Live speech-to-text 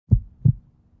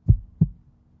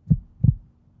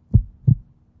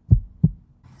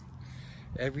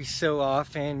Every so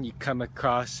often you come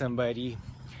across somebody,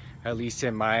 at least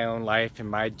in my own life, in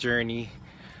my journey,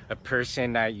 a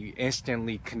person that you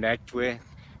instantly connect with,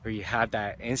 or you have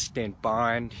that instant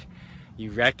bond,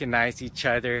 you recognize each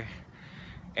other,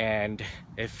 and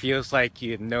it feels like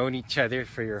you've known each other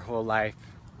for your whole life.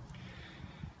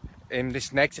 In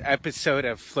this next episode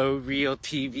of Flow Real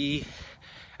TV,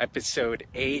 episode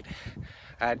 8,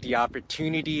 I had the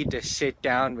opportunity to sit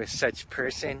down with such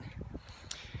person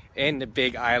in the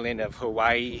big island of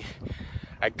Hawaii.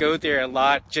 I go there a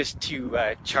lot just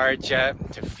to charge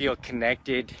up, to feel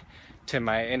connected to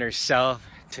my inner self,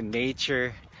 to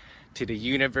nature, to the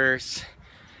universe.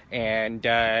 And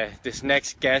this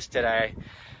next guest that I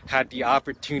had the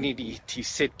opportunity to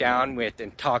sit down with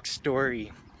and talk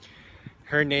story,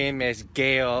 her name is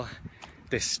Gail,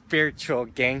 the spiritual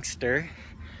gangster,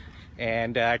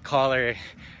 and I call her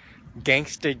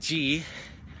Gangsta G.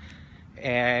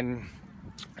 And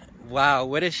wow,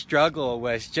 what a struggle it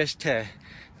was just to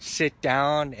sit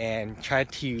down and try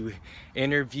to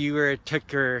interview her. It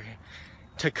took her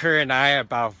and I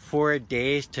about 4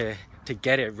 days to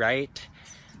get it right.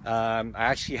 I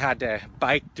actually had to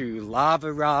bike through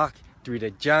lava rock, through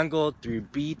the jungle, through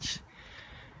beach,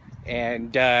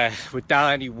 and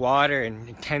without any water and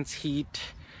intense heat.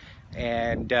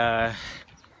 And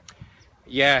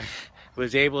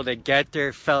was able to get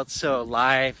there, felt so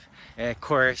alive. And of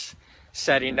course,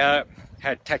 setting up,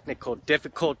 had technical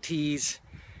difficulties,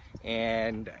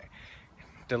 and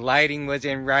the lighting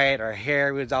wasn't right, our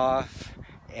hair was off,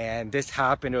 and this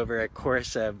happened over a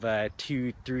course of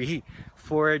 2, 3,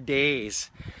 4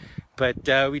 days.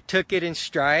 But we took it in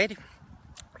stride,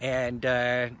 and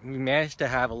we managed to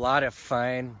have a lot of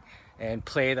fun and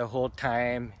play the whole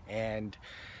time. And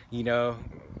you know,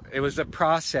 it was a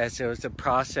process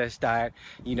that,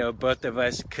 you know, both of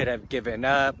us could have given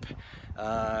up.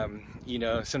 You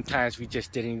know, sometimes we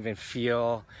just didn't even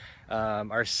feel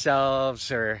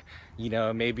ourselves, or, you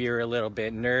know, maybe we were a little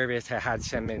bit nervous. I had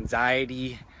some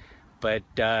anxiety, but,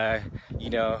 you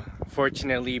know,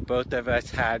 fortunately both of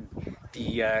us had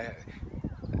the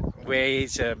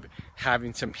ways of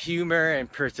having some humor and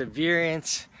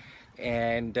perseverance.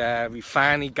 And we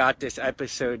finally got this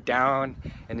episode down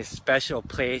in a special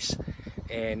place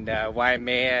in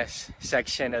Waimea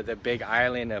section of the big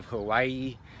island of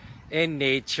Hawaii, in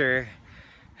nature.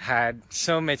 Had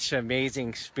so much amazing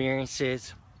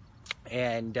experiences.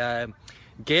 And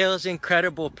Gail's an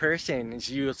incredible person.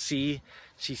 As you'll see,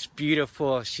 she's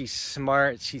beautiful, she's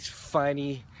smart, she's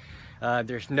funny.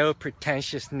 There's no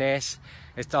pretentiousness.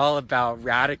 It's all about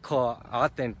radical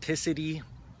authenticity.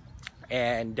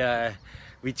 And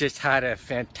we just had a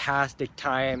fantastic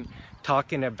time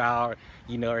talking about,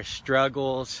 you know, her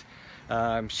struggles.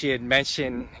 She had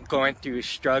mentioned going through a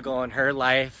struggle in her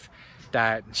life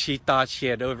that she thought she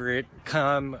had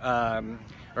overcome,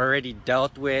 already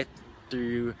dealt with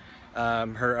through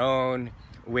her own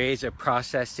ways of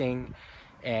processing.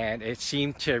 And it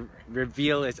seemed to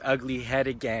reveal its ugly head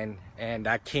again. And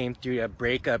that came through a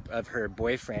breakup of her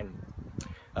boyfriend.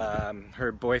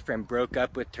 Her boyfriend broke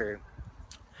up with her.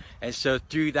 And so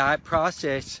through that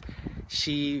process,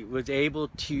 she was able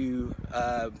to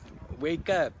wake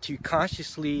up, to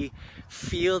consciously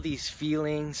feel these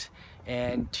feelings,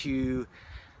 and to,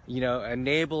 you know,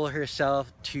 enable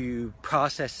herself to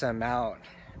process them out,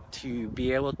 to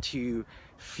be able to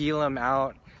feel them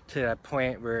out to a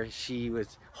point where she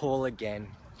was whole again.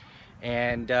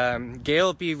 And Gail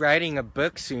will be writing a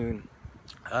book soon.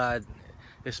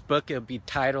 This book will be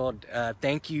titled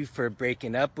Thank You for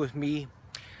Breaking Up With Me.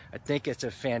 I think it's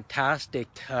a fantastic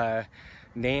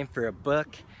name for a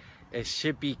book. It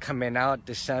should be coming out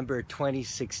December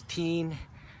 2016.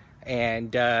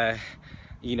 And,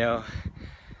 you know,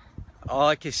 all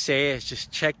I can say is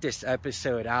just check this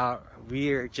episode out.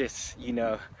 We are just, you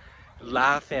know,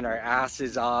 laughing our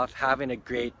asses off, having a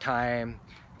great time,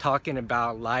 talking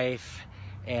about life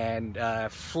and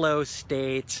flow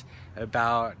states,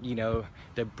 about, you know,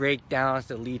 the breakdowns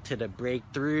that lead to the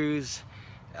breakthroughs.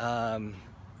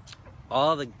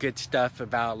 All the good stuff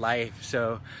about life.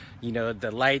 So, you know,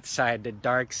 the light side, the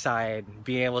dark side,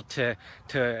 being able to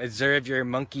observe your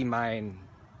monkey mind,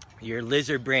 your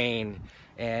lizard brain,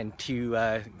 and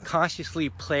to consciously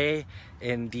play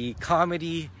in the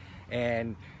comedy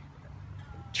and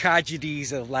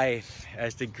tragedies of life,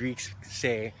 as the Greeks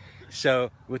say.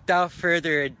 So without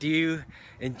further ado,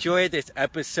 enjoy this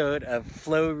episode of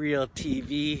Flow Real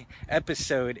TV,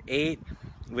 episode 8,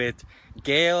 with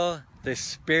Gail, the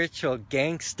spiritual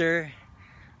gangster,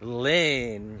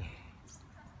 Lynn.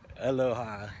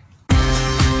 Aloha.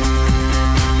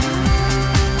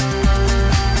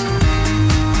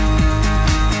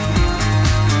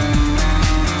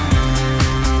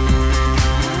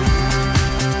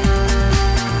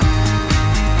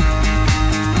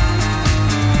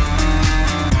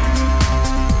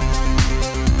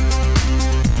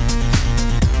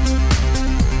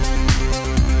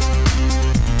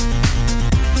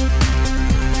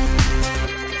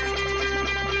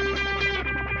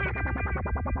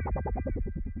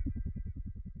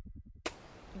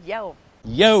 Yo.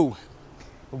 Yo,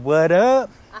 what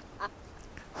up?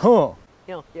 Huh?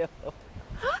 Yo.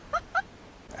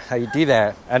 How you do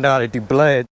that? I know how to do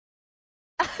blood.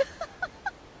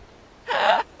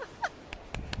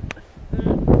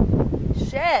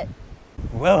 Shit.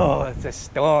 Whoa, it's a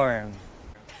storm.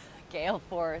 Gale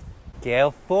force.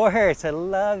 Gale force, I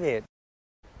love it.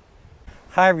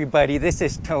 Hi everybody, this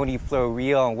is Tony Flow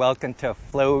Real and welcome to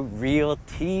Flow Real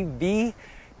TV.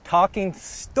 Talking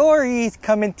stories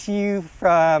coming to you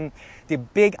from the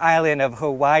big island of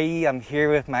Hawaii. I'm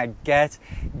here with my guest,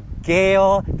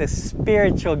 Gail, the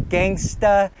spiritual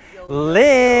gangsta.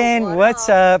 Lynn, what's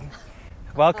up?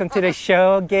 Welcome to the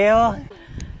show, Gail.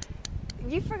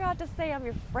 You forgot to say I'm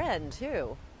your friend,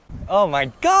 too. Oh my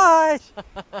gosh!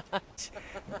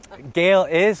 Gail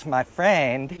is my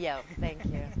friend. Yo, thank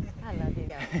you. I love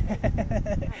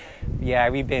you. Yeah,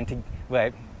 we've been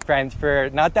friends for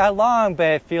not that long, but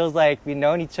it feels like we've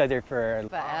known each other for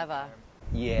Forever.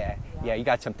 Yeah, you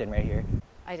got something right here.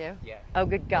 I do? Yeah. Oh,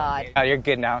 good God. Oh, you're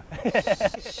good now.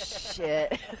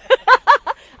 Shit.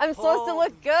 I'm supposed to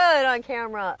look good on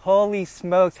camera. Holy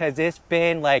smokes, has this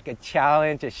been like a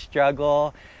challenge, a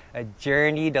struggle, a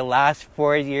journey the last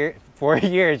 4 years? 4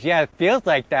 years, yeah, it feels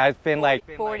like that. It's been like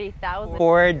 40,000.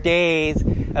 4 days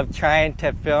of trying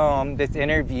to film this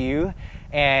interview,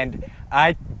 and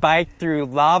I biked through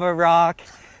lava rock,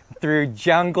 through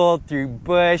jungle, through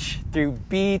bush, through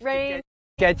beach. Rain. To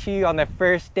get you on the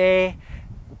first day.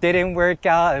 Didn't work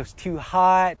out. It was too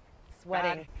hot.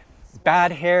 Sweating.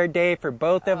 Bad hair day for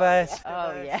both of us.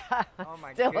 Oh, yeah. Oh,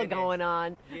 my Still goodness. going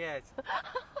on. Yes.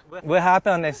 What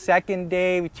happened on the second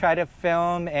day? We tried to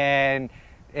film and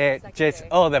it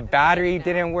the battery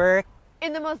didn't work.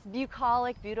 In the most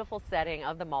bucolic, beautiful setting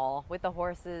of them all, with the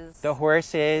horses. The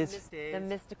horses. The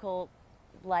mystical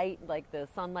light, like the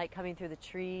sunlight coming through the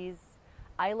trees.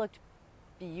 I looked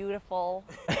beautiful.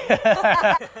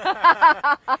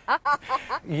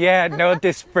 Yeah, no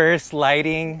dispersed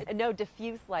lighting. No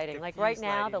diffuse lighting. Like right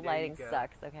now, the lighting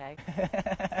sucks, okay?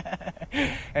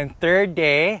 And third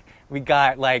day, we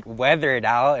got like weathered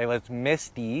out. It was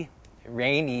misty,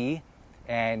 rainy,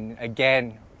 and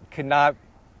again, could not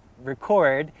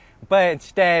record. But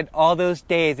instead, all those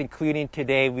days, including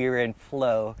today, we were in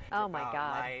flow. Oh my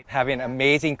God. Having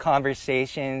amazing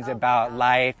conversations about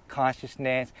life,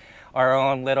 consciousness, our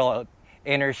own little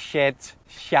inner shits,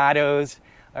 shadows,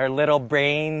 our little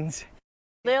brains.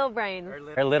 Little brains.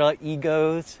 Our little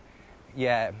egos.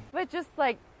 Yeah. But just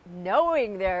like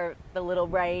knowing they're the little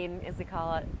brain, as we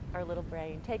call it, our little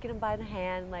brain, taking them by the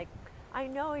hand, like, I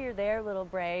know you're there, little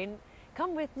brain.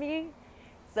 Come with me.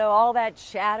 So all that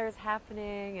chatter's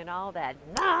happening and all that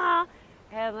nah,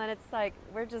 and then it's like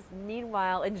we're just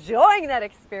meanwhile enjoying that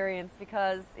experience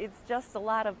because it's just a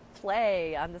lot of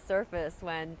play on the surface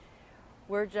when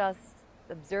we're just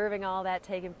observing all that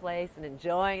taking place and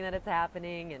enjoying that it's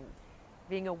happening and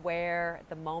being aware at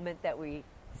the moment that we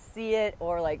see it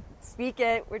or like speak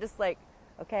it. We're just like,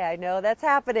 okay, I know that's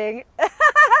happening.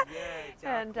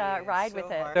 And ride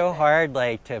with it. So hard,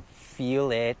 like, to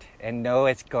feel it and know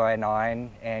it's going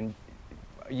on, and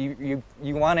you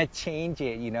want to change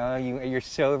it. You know, you're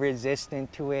so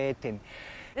resistant to it, and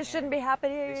this shouldn't be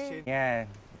happening. Yeah,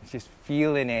 it's just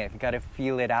feeling it. You got to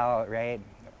feel it out, right?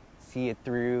 See it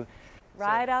through.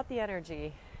 Ride out the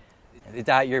energy. Is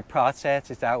that your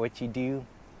process? Is that what you do?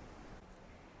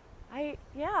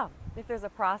 Yeah. If there's a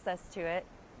process to it.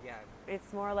 Yeah.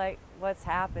 It's more like what's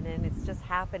happening. It's just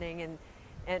happening,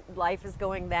 and life is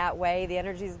going that way. The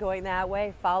energy is going that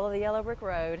way. Follow the yellow brick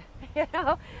road. You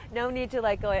know, no need to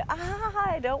like go.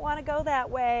 I don't want to go that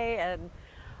way, and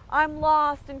I'm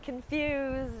lost and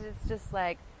confused. It's just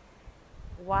like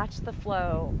watch the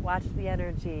flow, watch the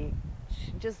energy,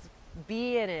 just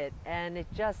be in it, and it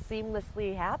just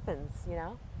seamlessly happens. You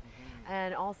know,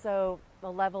 and also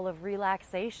the level of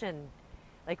relaxation.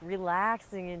 Like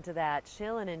relaxing into that,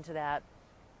 chilling into that.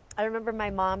 I remember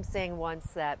my mom saying once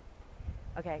that,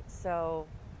 okay, so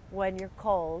when you're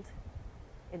cold,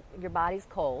 and your body's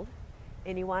cold,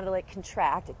 and you want to like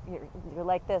contract, you're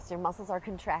like this, your muscles are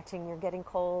contracting, you're getting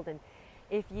cold, and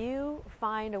if you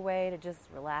find a way to just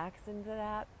relax into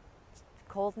that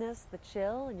coldness, the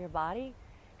chill in your body,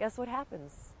 guess what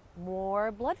happens?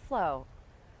 More blood flow,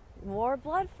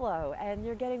 and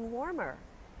you're getting warmer.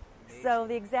 So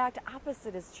the exact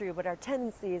opposite is true, but our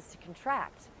tendency is to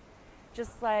contract.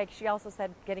 Just like she also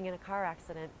said, getting in a car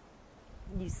accident,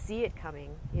 you see it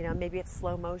coming, you know, maybe it's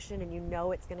slow motion and you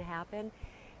know it's going to happen,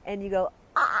 and you go,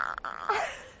 ah!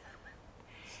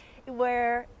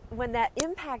 Where when that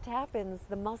impact happens,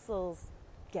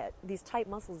 these tight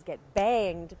muscles get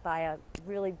banged by a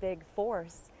really big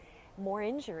force, more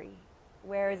injury.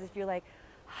 Whereas if you're like,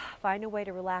 find a way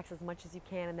to relax as much as you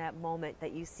can in that moment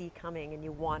that you see coming and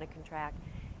you want to contract.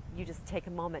 You just take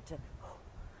a moment to,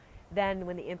 then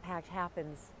when the impact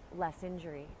happens, less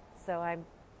injury. So I'm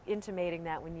intimating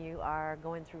that when you are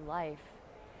going through life,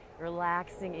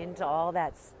 relaxing into all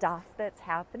that stuff that's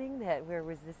happening that we're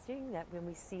resisting, that when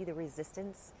we see the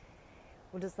resistance,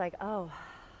 we're just like, oh.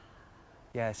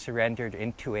 Yeah, surrendered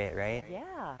into it, right?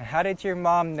 Yeah. How did your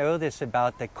mom know this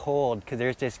about the cold? Because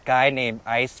there's this guy named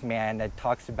Iceman that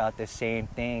talks about the same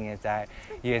thing, is that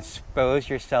you expose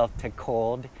yourself to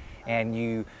cold and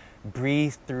you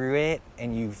breathe through it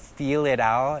and you feel it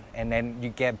out and then you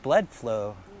get blood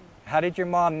flow. How did your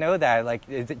mom know that? Like,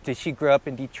 did she grow up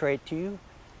in Detroit too?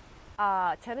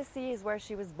 Tennessee is where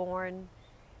she was born.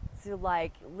 So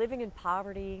like living in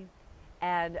poverty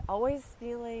and always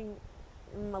feeling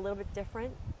a little bit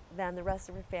different than the rest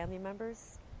of her family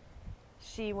members.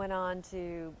 She went on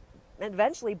to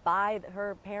eventually buy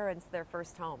her parents their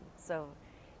first home. So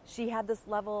she had this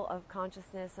level of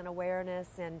consciousness and awareness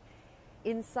and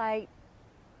insight,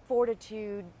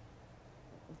 fortitude,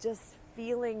 just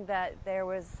feeling that there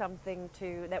was something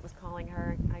that was calling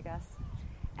her, I guess.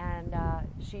 And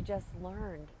she just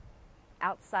learned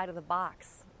outside of the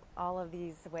box all of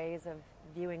these ways of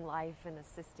viewing life and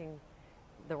assisting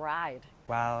the ride.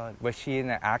 Wow. Was she in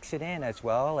an accident as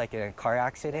well, like in a car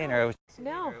accident? Or was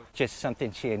No. just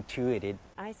something she intuited?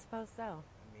 I suppose so.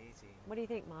 Amazing. What do you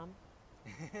think, Mom?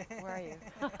 Where are you?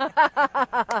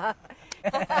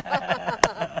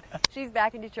 She's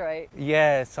back in Detroit.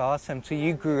 Yes, awesome. So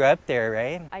you grew up there,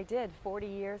 right? I did. 40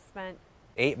 years spent.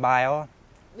 8 Mile,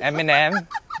 Eminem,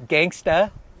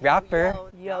 gangsta,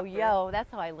 rapper. Yo.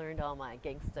 That's how I learned all my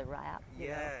gangsta rap.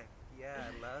 Yeah,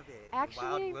 I love it.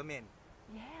 Actually, Wild Woman.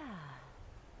 Yeah.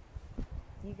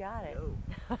 You got it. Yo.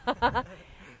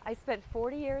 I spent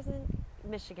 40 years in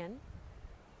Michigan,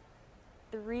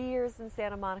 3 years in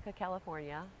Santa Monica,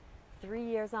 California, 3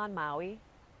 years on Maui,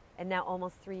 and now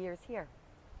almost 3 years here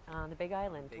on the Big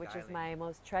Island, which is my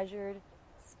most treasured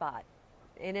spot.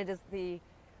 And it is the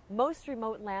most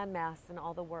remote landmass in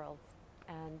all the world.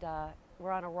 And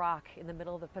we're on a rock in the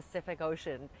middle of the Pacific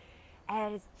Ocean.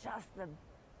 And it's just the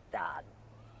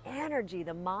energy,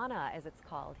 the mana as it's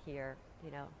called here,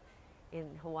 you know, in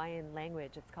Hawaiian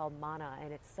language, it's called mana,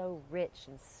 and it's so rich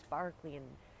and sparkly, and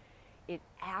it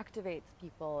activates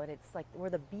people, and it's like we're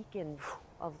the beacon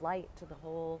of light to the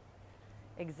whole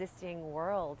existing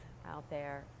world out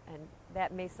there. And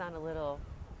that may sound a little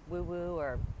woo-woo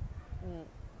or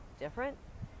different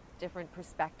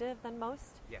perspective than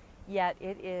most, yet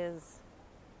it is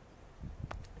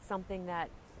something that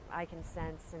I can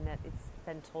sense, and that it's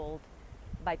been told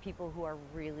by people who are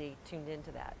really tuned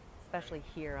into that, especially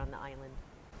here on the island.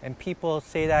 And people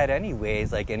say that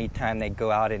anyways, like anytime they go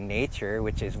out in nature,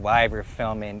 which is why we're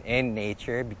filming in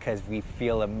nature, because we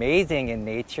feel amazing in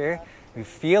nature. We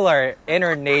feel our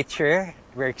inner nature.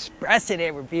 We're expressing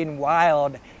it. We're being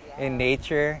wild in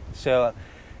nature. So,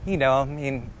 you know, I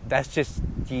mean, that's just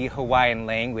the Hawaiian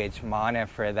language, mana,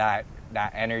 for that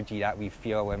energy that we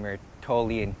feel when we're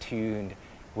totally in tune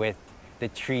with the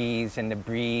trees and the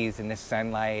breeze and the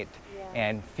sunlight,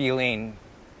 and feeling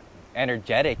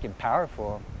energetic and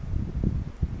powerful.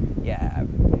 Yeah.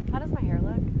 How does my hair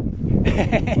look?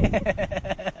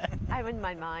 I'm in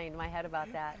my head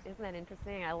about that. Isn't that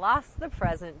interesting? I lost the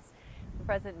present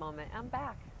moment. I'm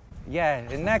back. Yeah,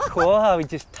 isn't that cool how we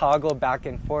just toggle back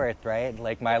and forth, right?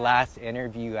 Like my last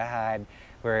interview I had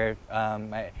where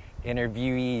my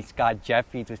interviewee, Scott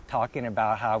Jeffries, was talking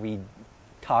about how we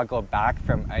toggle back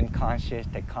from unconscious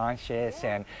to conscious.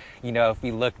 And, you know, if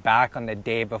we look back on the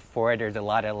day before, there's a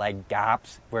lot of like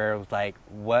gaps where it was like,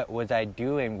 what was I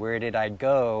doing? Where did I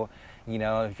go? You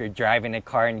know, if you're driving a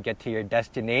car and you get to your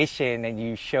destination and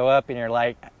you show up and you're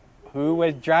like, who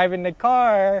was driving the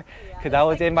car? Because I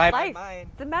was like in my life. mind.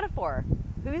 It's a metaphor.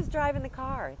 Who's driving the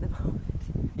car at the moment?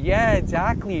 Yeah,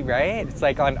 exactly, right? It's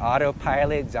like on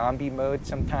autopilot, zombie mode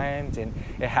sometimes, and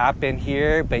it happened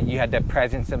here, but you had the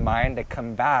presence of mind to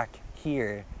come back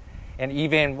here. And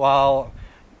even while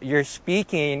you're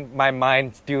speaking, my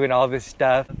mind's doing all this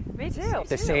stuff. Me too. At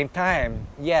the same time,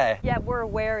 yeah. Yeah, we're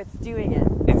aware it's doing it.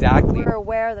 Exactly. We're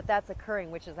aware that that's occurring,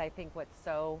 which is, I think, what's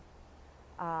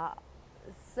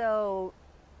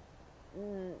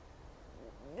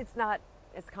it's not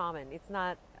as common. It's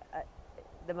not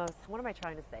the most, what am I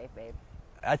trying to say, babe?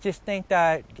 I just think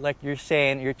that, like you're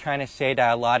saying, you're trying to say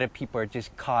that a lot of people are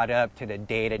just caught up to the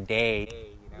day-to-day,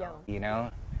 you know?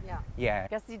 Yeah. Yeah. I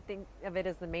guess you'd think of it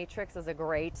as the Matrix as a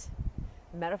great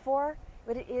metaphor,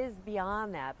 but it is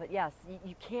beyond that. But yes,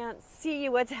 you can't see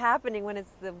what's happening when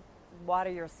it's the water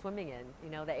you're swimming in,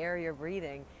 you know, the air you're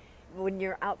breathing. When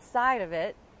you're outside of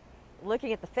it,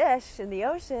 looking at the fish in the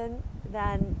ocean,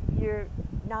 then you're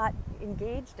not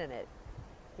engaged in it.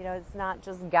 You know, it's not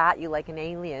just got you like an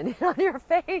alien on your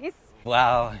face.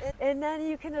 Wow. And then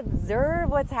you can observe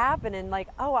what's happening. Like,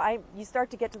 you start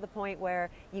to get to the point where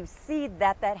you see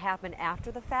that happened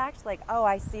after the fact. Like,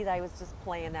 I see that I was just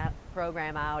playing that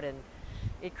program out and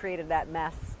it created that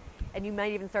mess. And you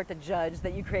might even start to judge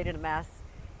that you created a mess.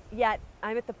 Yet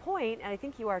I'm at the point, and I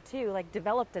think you are too, like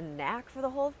developed a knack for the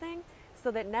whole thing, so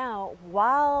that now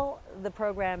while the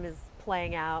program is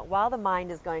playing out, while the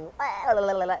mind is going,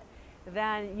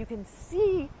 then you can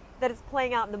see that it's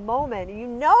playing out in the moment. You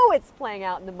know it's playing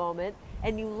out in the moment,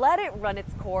 and you let it run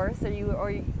its course,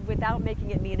 or without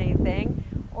making it mean anything,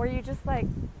 or you just like,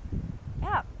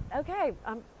 yeah, okay,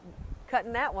 I'm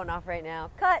cutting that one off right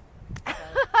now. Cut.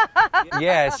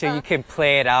 Yeah, so you can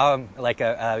play it out like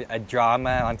a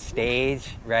drama on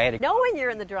stage, right? Knowing you're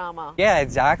in the drama. Yeah,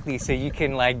 exactly. So you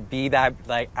can like be that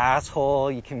like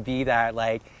asshole. You can be that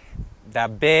like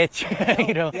that bitch,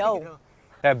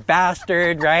 that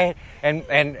bastard, right?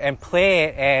 And play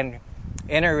it and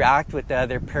interact with the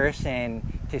other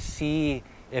person to see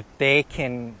if they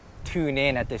can tune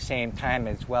in at the same time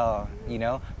as well,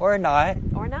 or not.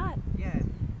 Or not. Yeah.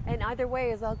 And either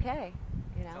way is okay.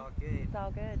 It's all good. It's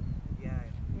all good.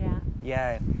 Yeah.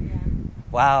 Yeah.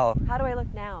 Wow. How do I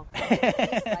look now?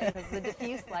 Because the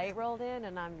diffuse light rolled in,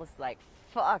 and I'm just like,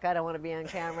 fuck, I don't want to be on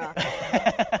camera.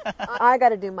 I got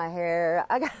to do my hair.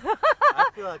 I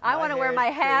want to wear my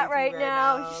hat right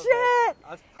now. Shit.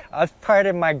 I was part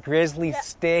of my grizzly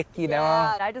stick,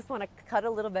 Yeah, I just want to cut a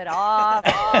little bit off.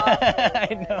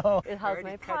 I know. It helps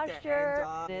my posture.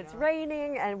 It's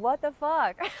raining, and what the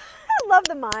fuck? I love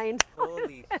the mind.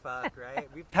 Holy fuck, right?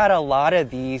 We've had a lot of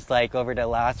these like over the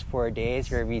last 4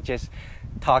 days where we just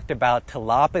talked about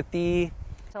telepathy.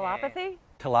 Telepathy?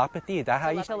 Telepathy? Is that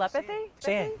how you Telepathy?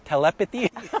 say it? Telepathy?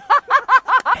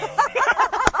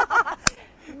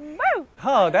 Woo!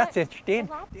 Oh, that's interesting.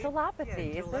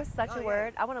 Telepathy. Is there such a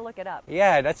word? I want to look it up.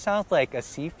 Yeah, that sounds like a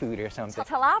seafood or something.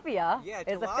 Tilapia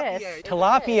is a fish.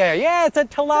 Tilapia. Yeah, it's a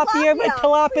tilapia with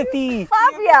telepathy.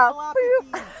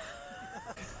 Tilapia.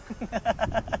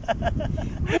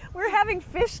 We're having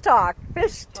fish talk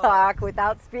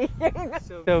without speaking.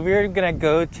 So we're gonna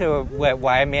go to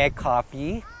Waimea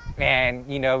Coffee, and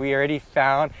we already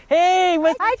found. Hey,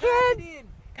 hi kids!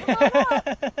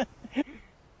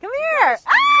 Come here!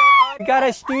 We got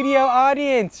a studio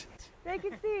audience. They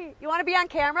can see. You want to be on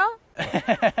camera?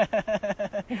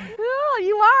 Cool,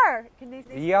 you are. Can they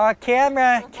see? Yeah,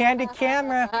 camera, candid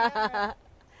camera.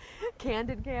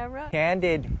 Candid camera.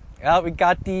 Candid. Oh, we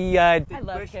got the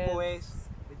Bush Boys,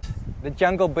 the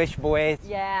Jungle Bush Boys.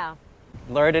 Yeah.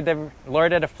 Lord of the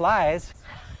Flies.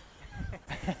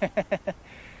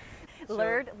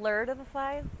 Lord of the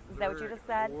Flies? Is that what you just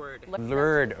said? Lord of the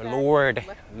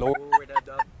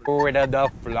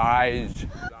Flies.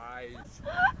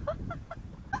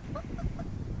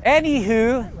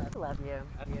 Anywho, I love you.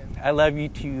 I love you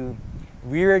too.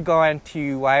 We were going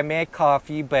to Waimea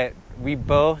Coffee, but we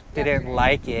both didn't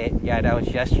like it. Yeah, that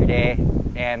was yesterday.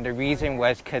 And the reason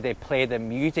was because they play the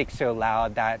music so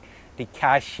loud that the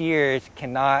cashiers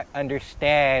cannot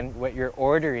understand what you're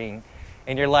ordering.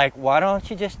 And you're like, why don't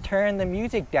you just turn the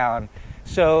music down?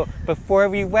 So before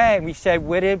we went, we said,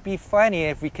 would it be funny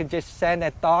if we could just send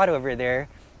a thought over there?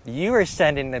 You were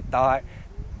sending the thought,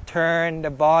 turn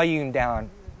the volume down.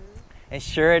 And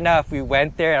sure enough, we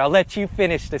went there, and I'll let you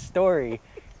finish the story.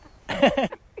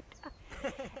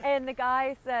 And the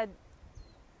guy said,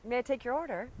 may I take your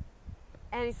order?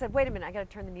 And he said, wait a minute, I got to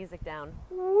turn the music down.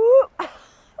 Woo!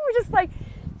 We're just like,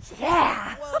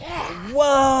 yeah.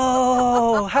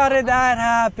 Whoa! How did that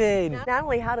happen? Not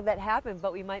only how did that happen,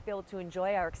 but we might be able to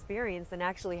enjoy our experience and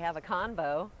actually have a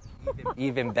convo.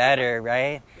 Even better,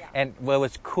 right? Yeah. And what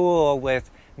was cool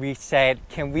was we said,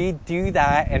 can we do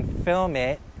that and film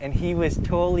it? And he was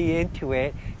totally into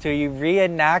it. So you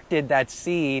reenacted that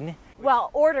scene.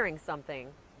 Well, ordering something.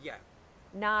 Yeah.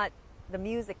 Not the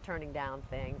music turning down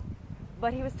thing.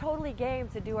 But he was totally game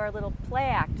to do our little play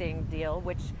acting deal,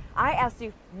 which I asked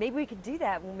you, maybe we could do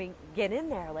that when we get in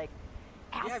there. Like,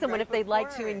 ask someone if they'd like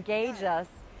to engage us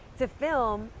to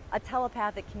film a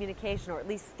telepathic communication, or at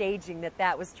least staging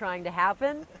that was trying to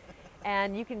happen.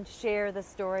 And you can share the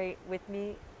story with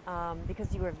me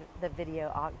because you were the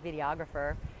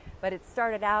videographer. But it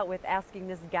started out with asking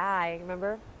this guy,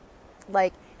 remember?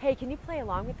 Like, hey, can you play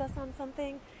along with us on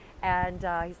something? And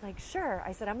he's like, sure.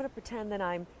 I said, I'm going to pretend that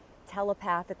I'm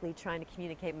telepathically trying to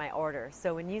communicate my order.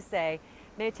 So when you say,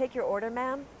 may I take your order,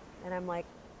 ma'am? And I'm like,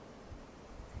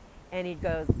 and he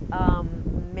goes,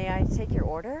 may I take your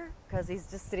order? Because he's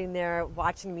just sitting there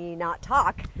watching me not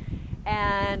talk.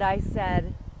 And I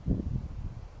said,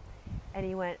 and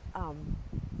he went,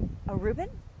 a Reuben?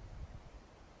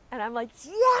 And I'm like,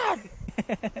 yes!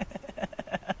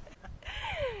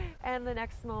 And the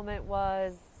next moment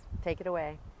was, take it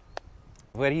away.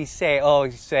 What did he say? Oh,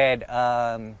 he said,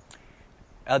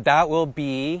 that will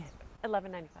be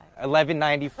 $11.95.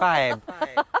 $11.95.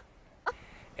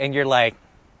 And you're like,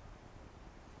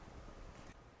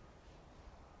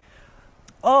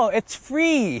 oh, it's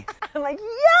free. I'm like,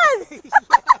 yes!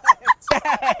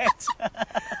 Yes.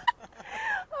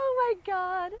 Oh my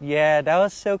God. Yeah, that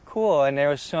was so cool. And there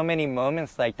were so many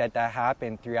moments like that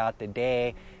happened throughout the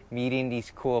day. Meeting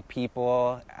these cool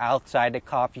people outside the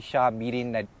coffee shop,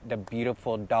 meeting the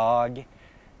beautiful dog,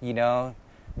 you know.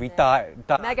 We thought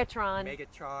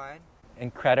Megatron.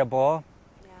 Incredible.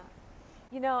 Yeah.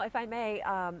 You know, if I may,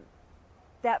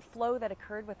 that flow that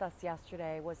occurred with us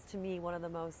yesterday was to me one of the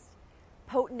most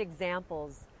potent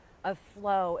examples of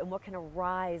flow and what can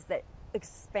arise that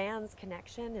expands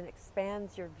connection and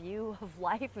expands your view of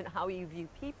life and how you view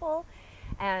people.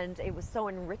 And it was so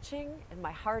enriching and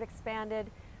my heart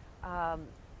expanded.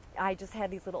 I just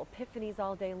had these little epiphanies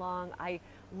all day long. I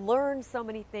learned so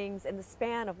many things in the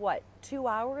span of 2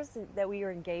 hours that we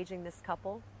were engaging this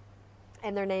couple.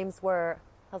 And their names were,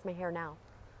 how's my hair now?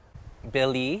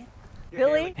 Billy.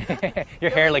 Billy.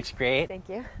 Your hair looks great. Thank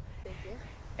you.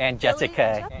 And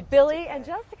Jessica. Billy and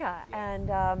Jessica.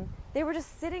 And they were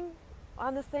just sitting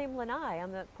on the same lanai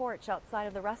on the porch outside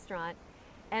of the restaurant.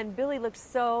 And Billy looked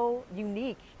so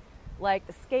unique. Like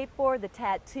the skateboard, the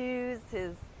tattoos,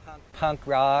 his punk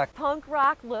rock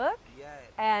look,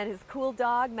 and his cool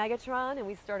dog Megatron, and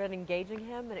we started engaging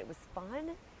him, and it was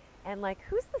fun. And like,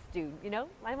 who's this dude? You know,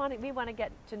 we want to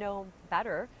get to know him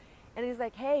better. And he's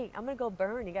like, hey, I'm gonna go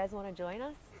burn. You guys want to join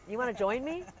us? You want to join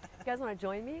me? You guys want to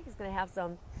join me? He's gonna have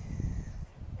some.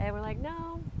 And we're like,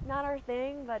 no, not our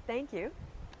thing, but thank you.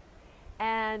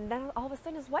 And then all of a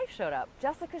sudden, his wife showed up.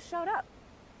 Jessica showed up,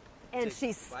 and she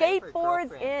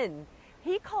skateboards in.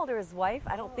 He called her his wife.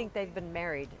 I don't think they've been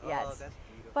married yet. That's beautiful.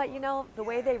 But you know, the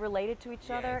way they related to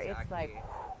each other, exactly. It's like,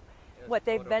 what,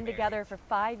 they've been together for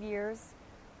 5 years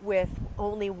with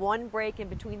only one break in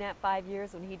between that 5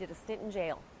 years when he did a stint in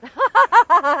jail.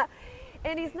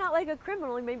 And he's not like a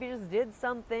criminal. He maybe just did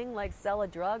something like sell a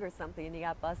drug or something and he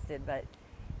got busted. But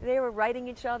they were writing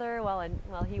each other while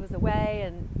he was away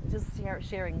and just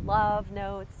sharing love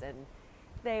notes, and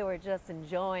they were just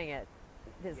enjoying it.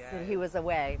 He was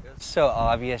away. It's so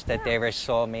obvious that they were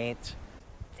soulmates.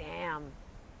 Damn.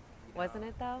 Wasn't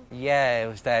it though? Yeah, it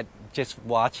was that just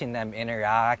watching them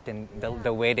interact and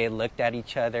the way they looked at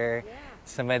each other. Yeah.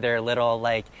 Some of their little,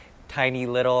 like, tiny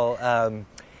little,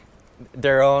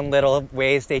 their own little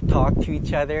ways they talk to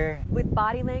each other. With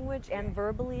body language and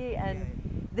verbally,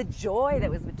 and the joy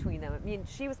that was between them. I mean,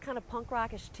 she was kind of punk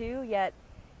rockish too, yet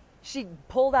she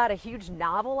pulled out a huge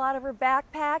novel out of her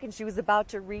backpack and she was about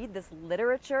to read this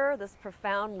literature, this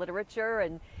profound literature,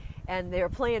 and they were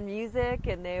playing music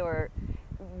and they were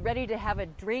ready to have a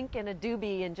drink and a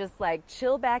doobie and just like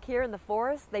chill back here in the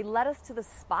forest. They led us to the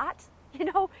spot, you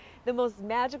know, the most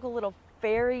magical little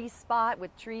fairy spot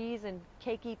with trees and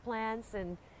keiki plants,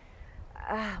 and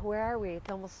where are we? It's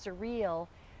almost surreal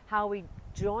how we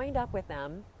joined up with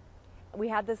them. We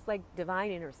had this like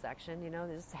divine intersection, you know,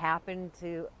 this happened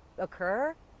to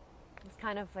occur. It's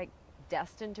kind of like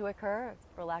destined to occur,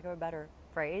 for lack of a better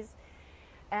phrase.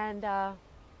 And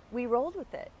we rolled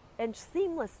with it, and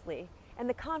seamlessly. And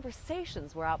the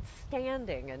conversations were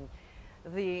outstanding, and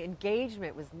the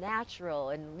engagement was natural,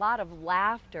 and a lot of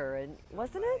laughter, and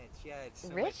wasn't it? Yeah, it's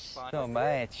so rich? So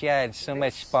much, yeah, it's so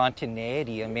much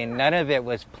spontaneity. I mean, none of it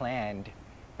was planned,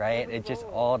 right? It just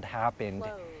all happened,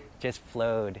 just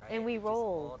flowed. And we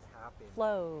rolled,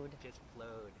 flowed. Just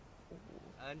flowed.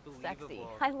 Unbelievable. Sexy.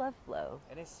 I love flow.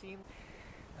 And it seemed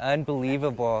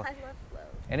unbelievable. Sexy. I love flow.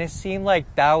 And it seemed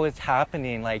like that was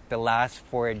happening like the last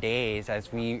 4 days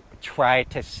as we tried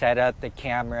to set up the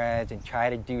cameras and try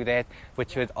to do this,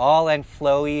 which was all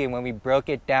unflowy. And when we broke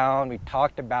it down, we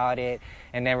talked about it.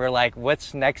 And then we're like,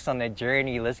 what's next on the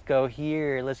journey? Let's go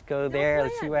here. Let's go there.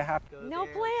 Let's see what happens. No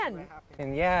plan.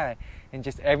 And yeah, and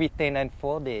just everything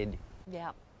unfolded.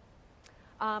 Yeah.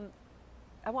 I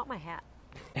want my hat.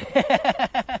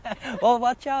 Well,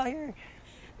 watch out here.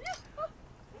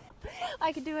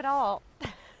 I could do it all.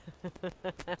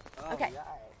 Okay.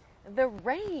 The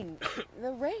rain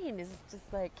is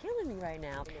just like killing me right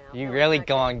now. You're really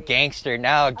going gangster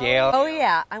now, Gail. Oh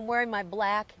yeah, I'm wearing my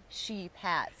black sheep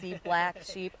hat. See, black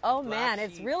sheep. Oh man,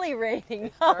 it's really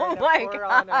raining. Oh my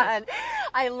God.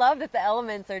 I love that the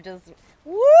elements are just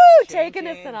taking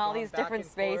us in all these different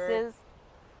spaces.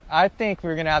 I think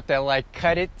we're gonna have to like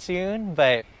cut it soon,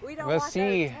 but We don't we'll want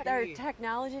see. Our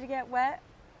technology to get wet.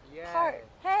 Yeah.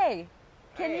 Hey,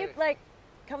 can Hey. you like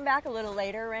come back a little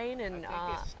later, Rain? And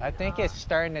I think it's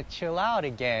starting to chill out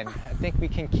again. I think we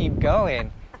can keep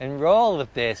going and roll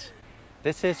with this.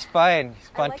 This is fun,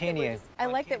 spontaneous. I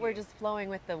like that we're just flowing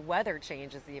with the weather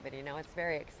changes even, you know, it's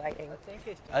very exciting.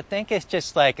 I think it's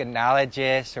just like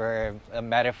analogous or a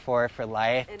metaphor for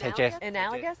life.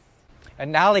 Analogous?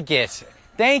 Analogous.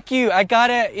 Thank you. I got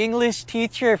an English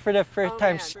teacher for the first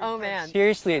time. Oh man.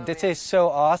 Seriously, this is so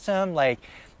awesome. Like,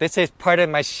 this is part of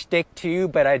my shtick too,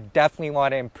 but I definitely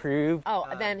want to improve. Oh,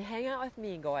 then hang out with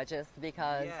me, gorgeous,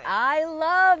 because I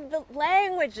love the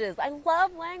languages. I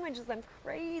love languages. I'm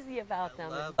crazy about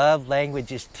them. I love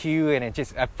languages too, and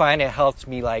I find it helps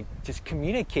me like just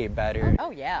communicate better.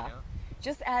 Oh yeah.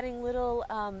 Just adding little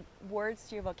words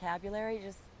to your vocabulary.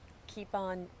 Just keep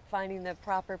on finding the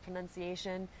proper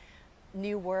pronunciation,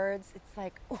 new words. It's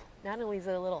like, not only is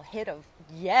it a little hit of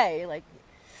yay, like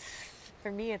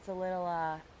for me it's a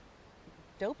little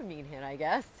dopamine hit, I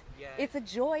guess. Yeah. It's a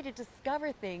joy to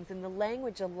discover things, and the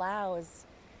language allows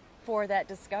for that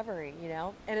discovery, you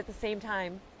know? And at the same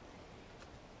time,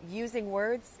 using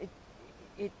words,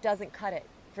 it doesn't cut it.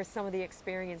 For some of the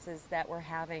experiences that we're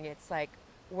having, it's like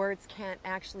words can't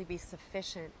actually be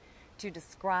sufficient to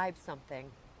describe something.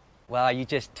 Wow, you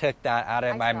just took that out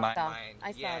of my mind.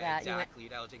 I saw that. Exactly.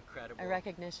 That was incredible. A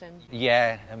recognition.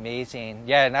 Yeah, amazing.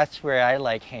 Yeah, and that's where I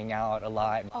like hang out a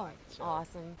lot. Oh,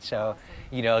 awesome. So,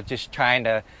 you know, just trying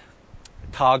to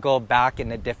toggle back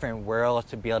into different worlds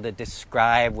to be able to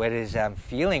describe what is I'm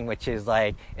feeling, which is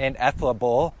like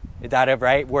ineffable. Is that a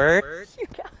right word? You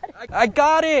got it. I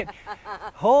got it.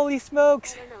 Holy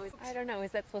smokes. I don't know.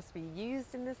 Is that supposed to be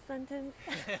used in this sentence?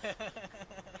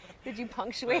 Did you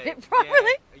punctuate it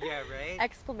properly? Yeah, right.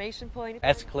 Exclamation point.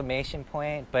 Exclamation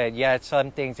point. But yeah,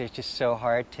 some things are just so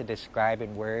hard to describe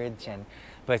in words,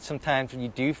 but sometimes you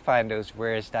do find those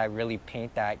words that really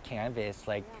paint that canvas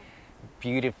like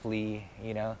beautifully,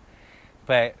 you know.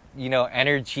 But you know,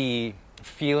 energy,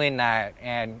 feeling that,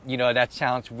 and you know, that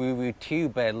sounds woo-woo too,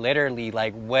 but literally,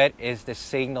 like, what is the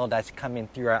signal that's coming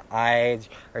through our eyes,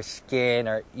 our skin,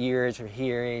 our ears, our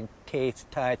hearing, taste,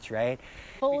 touch, right?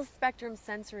 Full spectrum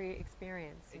sensory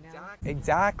experience, you know?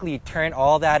 Exactly. Turn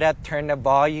all that up, turn the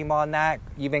volume on that,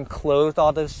 even close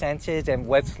all those senses, and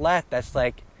what's left, that's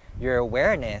like your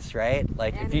awareness, right?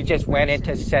 Like if you just went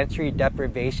into sensory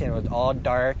deprivation, it was all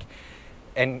dark,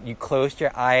 and you closed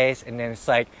your eyes, and then it's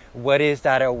like, what is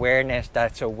that awareness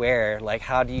that's aware? Like,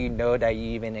 how do you know that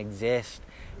you even exist?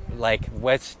 Like,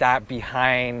 what's that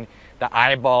behind the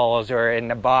eyeballs or in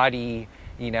the body,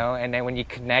 you know? And then when you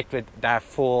connect with that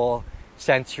full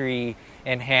sensory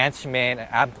enhancement,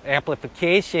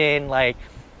 amplification, like,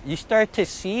 you start to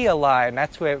see a lot, and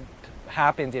that's what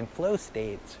happens in flow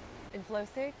states. In flow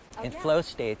states? Flow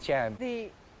states, yeah.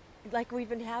 Like we've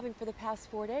been having for the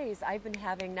past 4 days, I've been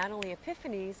having not only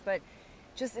epiphanies, but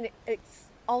just an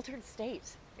altered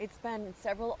state. It's been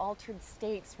several altered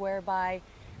states whereby,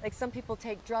 like, some people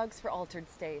take drugs for altered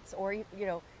states, or, you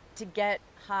know, to get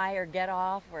high or get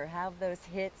off or have those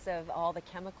hits of all the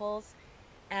chemicals.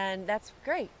 And that's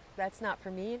great. That's not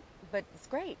for me, but it's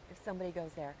great if somebody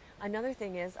goes there. Another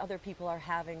thing is other people are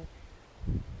having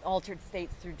altered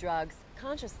states through drugs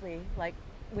consciously, like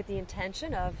with the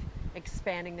intention of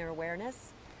expanding their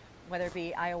awareness, whether it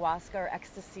be ayahuasca or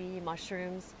ecstasy,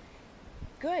 mushrooms.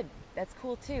 Good. That's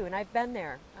cool too. And I've been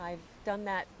there. I've done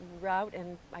that route,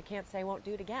 and I can't say I won't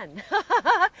do it again.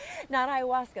 Not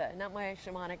ayahuasca, not my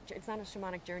shamanic, it's not a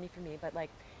shamanic journey for me, but like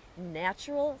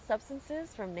natural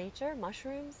substances from nature,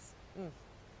 mushrooms,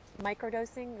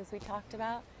 microdosing, as we talked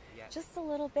about, just a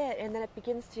little bit, and then it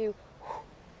begins to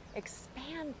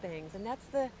expand things, and that's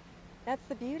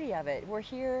the beauty of it. We're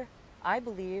here, I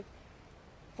believe,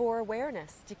 for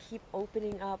awareness, to keep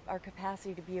opening up our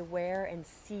capacity to be aware and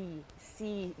see.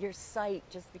 Your sight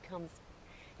just becomes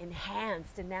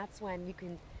enhanced, and that's when you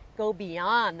can go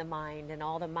beyond the mind and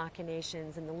all the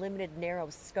machinations and the limited narrow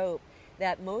scope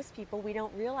that most people, we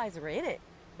don't realize are in it,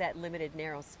 that limited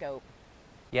narrow scope.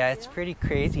 Yeah, it's pretty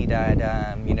crazy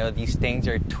that, you know, these things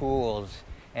are tools,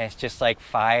 and it's just like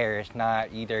fire. It's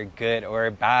not either good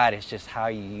or bad. It's just how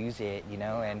you use it, you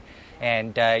know, and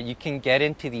you can get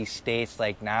into these states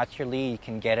like naturally. You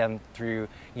can get them through,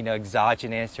 you know,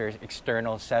 exogenous or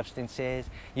external substances.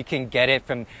 You can get it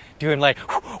from doing like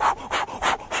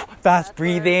fast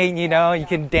breathing, you know. You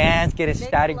can dance, get a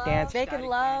static dance.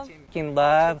 Making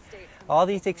love. All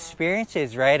these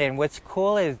experiences, right? And what's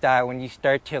cool is that when you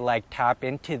start to like tap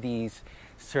into these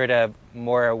sort of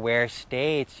more aware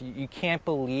states, you can't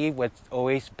believe what's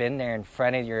always been there in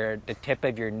front of the tip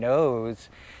of your nose.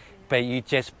 but you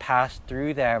just passed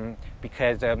through them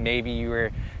because of maybe you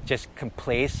were just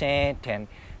complacent, and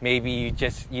maybe you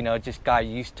just got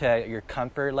used to your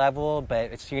comfort level.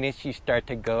 But as soon as you start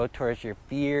to go towards your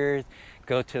fears,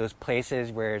 go to those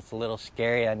places where it's a little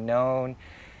scary, unknown,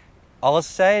 all of a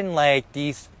sudden, like,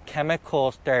 these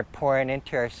chemicals start pouring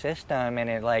into our system, and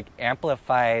it like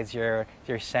amplifies your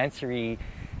sensory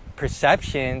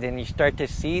perceptions, and you start to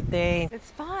see things.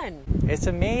 It's fun. It's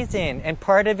amazing. And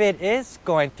part of it is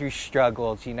going through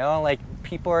struggles, like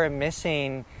people are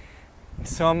missing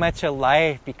so much of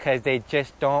life because they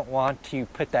just don't want to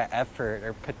put the effort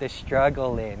or put the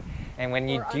struggle in. And when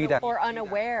you do that, or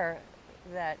unaware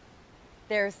that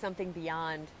there's something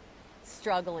beyond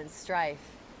struggle and strife.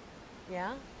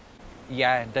 Yeah?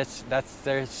 Yeah,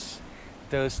 there's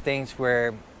those things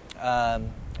where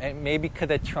and maybe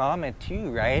because of trauma too,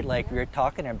 right? Like we were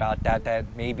talking about that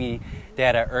maybe they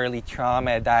had an early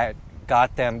trauma that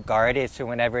got them guarded, so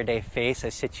whenever they face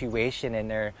a situation in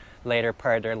their later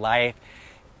part of their life,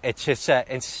 it's just an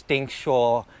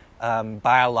instinctual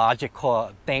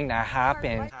biological thing that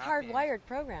happens. Hardwired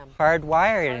program.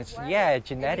 Hardwired. Yeah,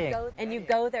 genetic. And you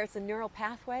go there, it's a neural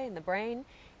pathway in the brain.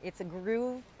 It's a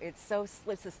groove. It's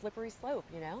a slippery slope,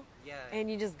 Yeah. And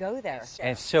you just go there.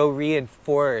 And so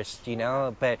reinforced,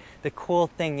 But the cool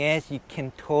thing is you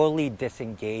can totally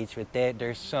disengage with it.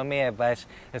 There's so many of us.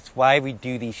 That's why we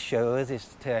do these shows,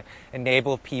 is to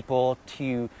enable people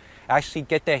to actually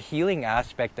get the healing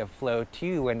aspect of flow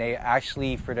too, when they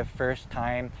actually, for the first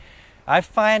time. I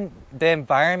find the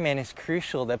environment is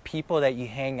crucial. The people that you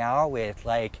hang out with,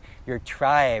 like your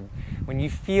tribe, when you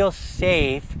feel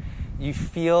safe, you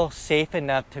feel safe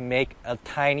enough to make a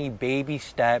tiny baby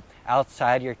step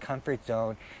outside your comfort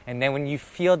zone. And then when you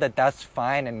feel that that's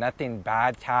fine and nothing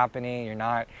bad's happening, you're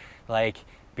not like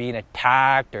being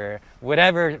attacked or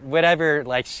whatever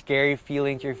like scary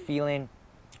feelings you're feeling,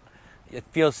 it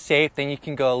feels safe, then you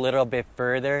can go a little bit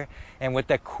further. And with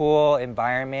a cool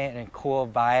environment and a cool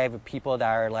vibe of people that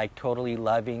are like totally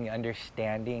loving,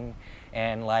 understanding,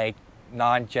 and like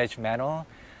non-judgmental,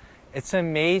 it's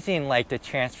amazing, like the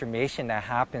transformation that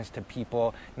happens to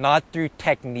people, not through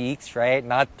techniques, right?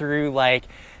 Not through like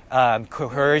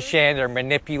coercion or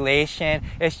manipulation.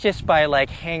 It's just by like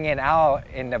hanging out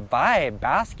in the vibe,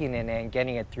 basking in it, and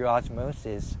getting it through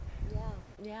osmosis.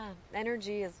 Yeah.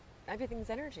 Everything's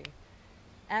energy.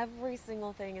 Every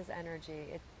single thing is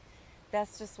energy.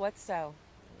 That's just what's so,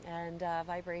 and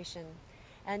vibration.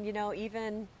 And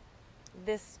even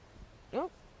this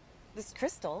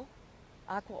crystal,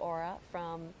 Aqua Aura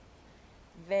from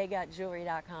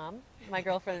VegaJewelry.com. My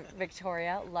girlfriend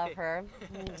Victoria, love her.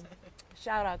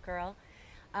 Shout out, girl.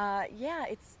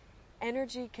 It's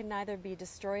energy can neither be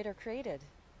destroyed or created.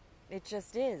 It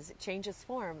just is. It changes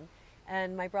form.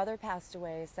 And my brother passed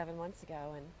away 7 months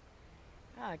ago, and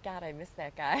oh God, I miss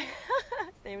that guy.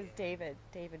 His name was David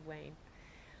Wayne.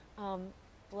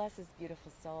 Bless his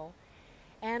beautiful soul.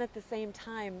 And at the same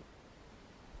time,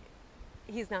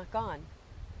 he's not gone.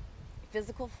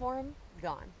 Physical form,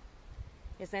 gone.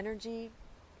 His energy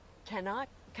cannot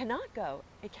go.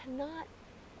 It cannot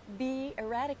be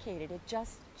eradicated. It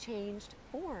just changed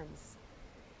forms.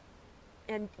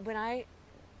 And when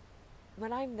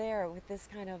I'm there with this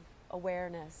kind of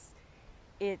awareness,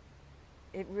 it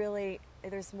really,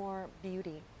 there's more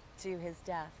beauty to his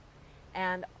death.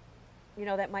 And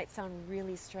that might sound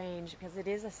really strange because it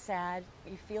is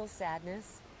you feel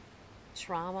sadness,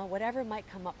 trauma, whatever might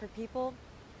come up for people.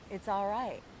 It's all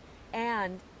right.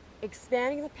 And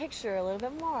expanding the picture a little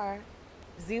bit more,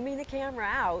 zooming the camera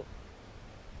out,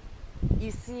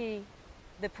 you see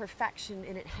the perfection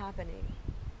in it happening.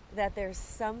 That there's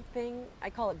something, I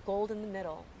call it gold in the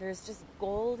middle. There's just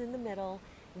gold in the middle.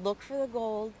 Look for the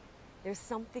gold. There's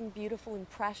something beautiful and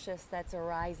precious that's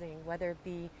arising, whether it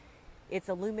be it's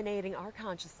illuminating our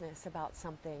consciousness about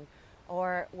something,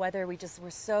 or whether we just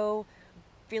were so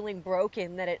feeling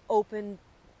broken that it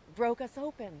broke us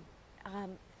open.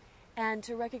 And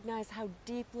to recognize how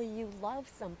deeply you love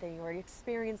something, or your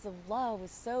experience of love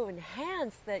was so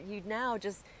enhanced that you now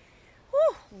just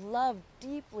love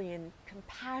deeply, and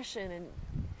compassion, and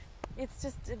it's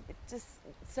just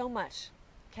so much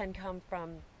can come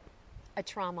from a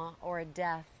trauma or a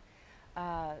death.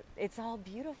 It's all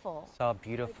beautiful. It's all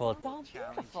beautiful. It's all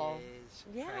beautiful.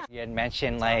 Yeah. You had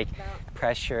mentioned like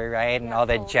pressure, right? And all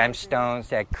the gemstones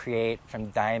that create from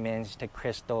diamonds to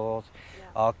crystals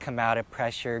all come out of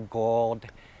pressure, gold,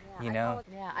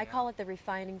 I call it the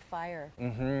refining fire.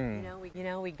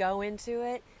 Mm-hmm. We go into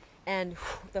it, and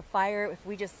the fire, if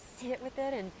we just sit with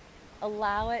it and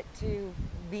allow it to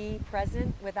be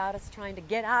present without us trying to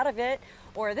get out of it,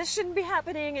 or this shouldn't be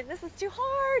happening and this is too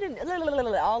hard, and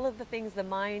all of the things the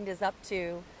mind is up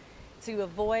to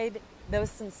avoid those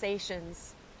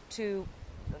sensations, to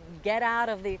get out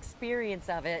of the experience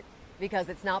of it because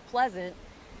it's not pleasant.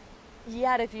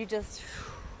 Yet if you just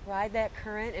ride that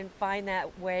current and find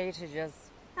that way to just,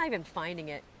 not even finding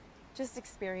it, just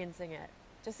experiencing it.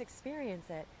 Just experience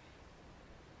it.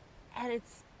 And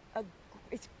it's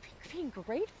being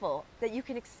grateful that you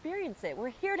can experience it. We're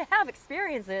here to have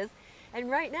experiences, and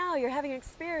right now you're having an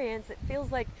experience that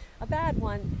feels like a bad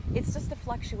one. It's just a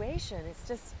fluctuation. It's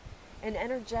just an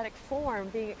energetic form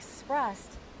being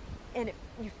expressed, and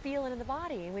you feel it in the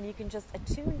body. And when you can just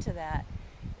attune to that,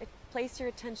 place your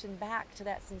attention back to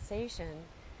that sensation,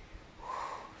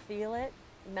 feel it,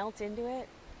 melt into it,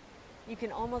 you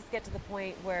can almost get to the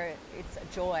point where it's a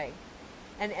joy.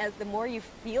 And as the more you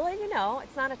feel it,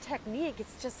 it's not a technique,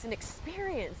 it's just an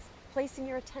experience, placing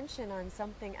your attention on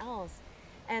something else.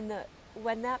 And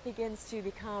when that begins to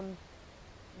become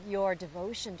your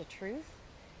devotion to truth,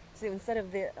 so instead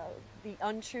of the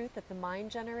untruth that the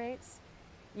mind generates,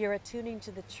 you're attuning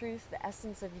to the truth, the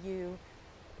essence of you,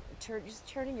 just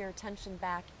turning your attention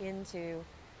back into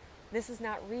this is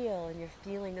not real, and you're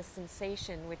feeling the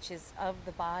sensation which is of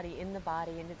the body, in the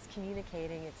body, and it's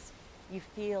communicating, you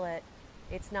feel it.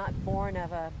 It's not born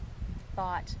of a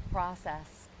thought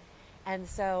process. And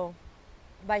so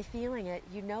by feeling it,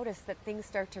 you notice that things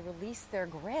start to release their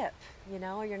grip. You're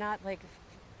not like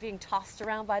being tossed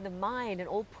around by the mind, and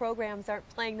old programs aren't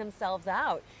playing themselves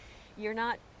out. You're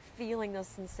not feeling those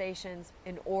sensations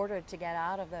in order to get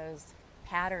out of those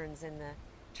patterns in the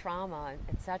trauma,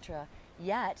 etc.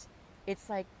 Yet, it's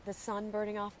like the sun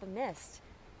burning off the mist.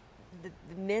 The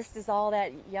mist is all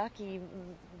that yucky,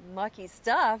 mucky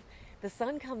stuff. The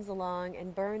sun comes along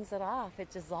and burns it off. It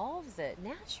dissolves it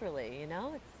naturally,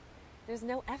 there's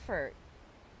no effort.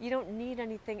 You don't need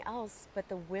anything else but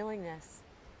the willingness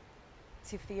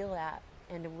to feel that,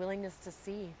 and the willingness to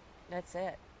see. That's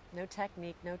it. No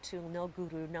technique, no tool, no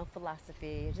guru, no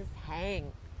philosophy. You just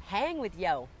hang with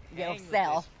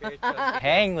yourself.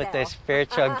 Hang with the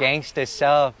spiritual gangsta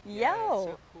self.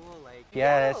 Yo.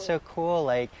 That's so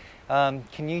cool.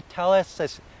 Can you tell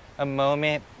us a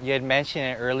moment, you had mentioned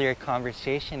in an earlier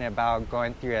conversation about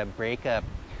going through a breakup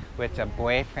with a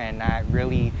boyfriend that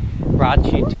really brought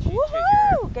you to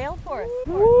your... Gale Force.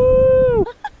 Woo!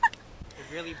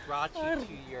 It really brought you to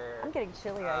your... I'm getting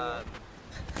chilly. Your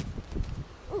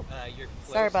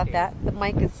Sorry about that. The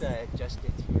mic is...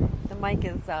 adjusted here. The mic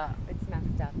is, it's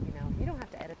messed up, You don't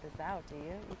have to edit this out, do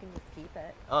you? You can just keep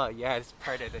it. Oh, yeah, it's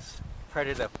part of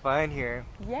the fun here.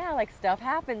 Yeah, like stuff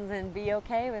happens, and be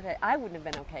okay with it. I wouldn't have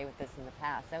been okay with this in the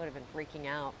past. I would have been freaking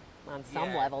out on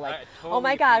some level. Totally, oh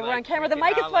my God, we're on camera. The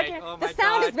mic is fucking, the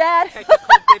sound is bad.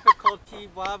 Technical difficulty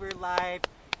while we're live.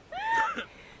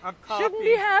 I'm coughing. Shouldn't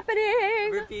be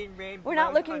happening. We're being rained. We're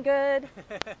not looking good.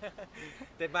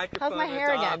 The microphone How's my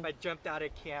hair off. again? I jumped out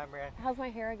of camera. How's my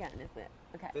hair again, isn't it?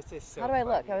 Okay. This is so How do I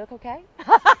look? funny. Do I look okay?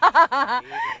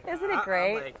 Isn't it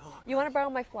great? You want to borrow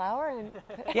my flower?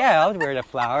 Yeah, I'll wear the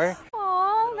flower.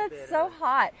 Oh, that's so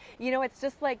hot. It's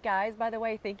just like guys, by the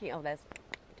way, thinking,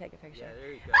 take a picture. Yeah,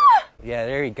 there you go. Yeah,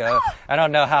 there you go. I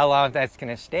don't know how long that's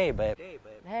going to stay, but...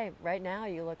 Hey, right now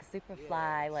you look super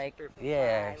fly,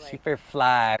 super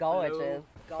fly. Gorgeous.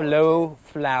 Flow,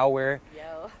 flower,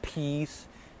 Yo. peace,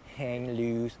 hang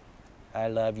loose, I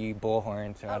love you,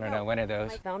 bullhorn, so I don't know, one of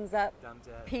those. Thumbs up,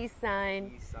 peace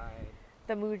sign,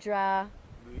 the mudra,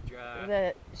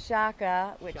 the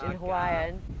shaka, which in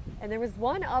Hawaiian. And there was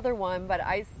one other one, but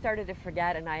I started to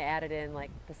forget, and I added in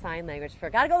the sign language for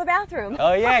gotta go to the bathroom.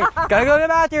 Oh yeah, gotta go to the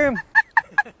bathroom.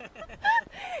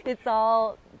 It's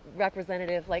all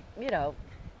representative,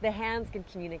 the hands can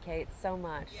communicate so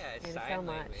much. Yeah, so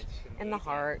much. And the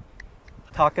heart.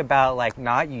 Talk about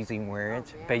not using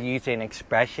words, but using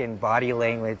expression, body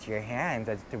language, your hands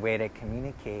as the way to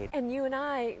communicate. And you and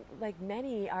I,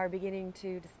 many, are beginning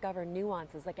to discover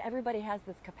nuances. Everybody has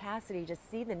this capacity to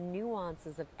see the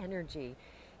nuances of energy.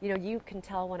 You can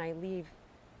tell when I leave.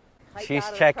 She's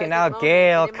checking out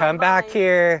Gail. Come back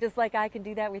here. Just like I can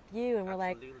do that with you, and we're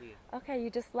like, okay,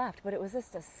 you just left, but it was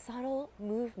just a subtle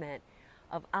movement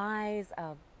of eyes.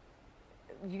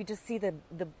 You just see the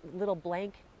little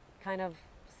blank kind of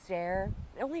stare,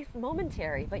 only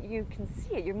momentary, but you can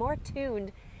see it. You're more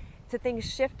attuned to things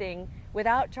shifting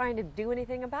without trying to do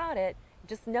anything about it.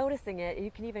 Just noticing it,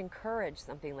 you can even encourage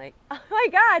something like, oh my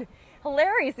God,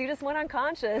 hilarious, you just went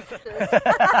unconscious.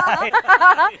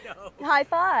 High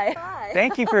five.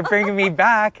 Thank you for bringing me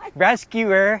back.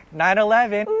 Rescuer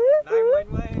 911.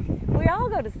 911. We all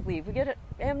go to sleep. We get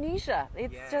amnesia.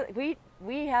 It's Yeah. just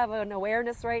we have an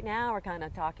awareness right now. We're kind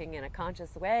of talking in a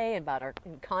conscious way about our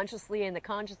consciously in the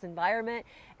conscious environment,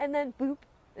 and then boop,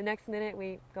 the next minute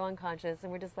we go unconscious,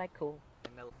 and we're just like cool.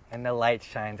 And the light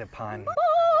shines upon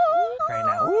Oh, right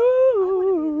now.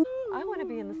 Woo! I want to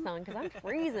be in the sun because I'm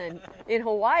freezing in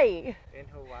Hawaii, In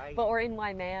Hawaii. but we're in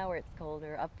Waimea where it's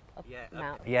colder up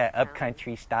mountain. Yeah, up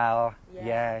country style. Yeah.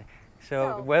 Yeah.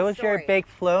 So, So, what was your story. big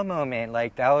flow moment?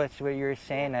 Like, that was what you were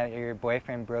saying, that your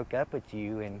boyfriend broke up with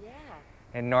you, and Yeah.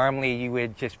 and normally you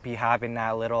would just be having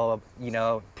that little,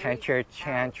 temper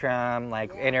tantrum,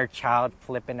 like Yeah. inner child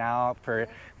flipping out for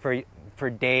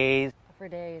days. For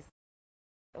days.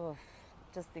 Oof,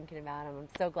 just thinking about him. I'm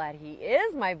so glad he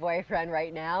is my boyfriend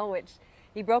right now, which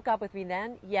he broke up with me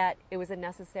then, yet it was a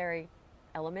necessary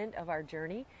element of our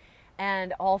journey.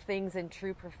 And all things in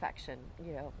true perfection,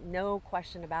 no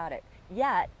question about it.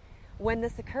 Yet, when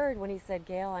this occurred, when he said,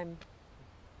 "Gail,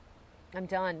 I'm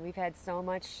done. We've had so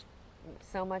much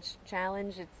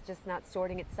challenge. It's just not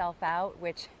sorting itself out,"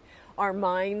 which our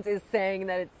minds is saying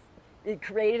that it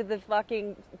created the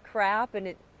fucking crap,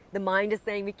 and the mind is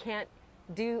saying we can't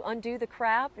undo the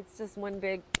crap. It's just one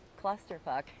big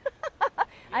clusterfuck.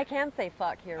 I can say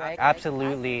fuck here, right?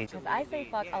 Absolutely. Because I say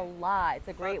fuck a lot. It's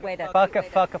a great way to Fuck.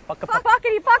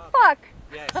 fuckity fuck.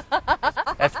 Yes.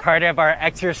 That's part of our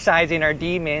exercising our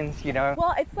demons.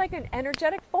 Well, it's like an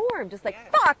energetic form, just like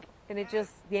fuck, and the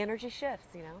energy shifts,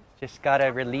 Just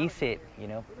gotta release it,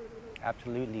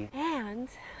 Absolutely. And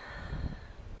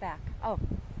back. Oh,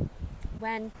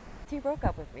 when he broke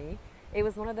up with me, it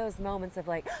was one of those moments of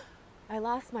like, I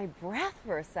lost my breath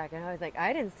for a second. I was like,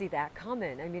 I didn't see that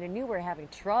coming. I mean, I knew we were having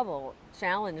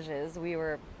challenges. We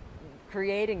were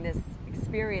creating this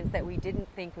experience that we didn't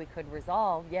think we could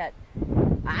resolve, yet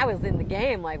I was in the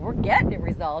game like, we're getting it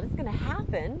resolved. It's going to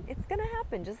happen. It's going to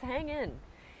happen. Just hang in.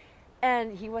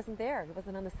 And he wasn't there. He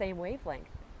wasn't on the same wavelength.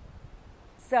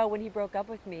 So when he broke up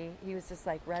with me, he was just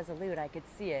like resolute. I could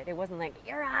see it. It wasn't like,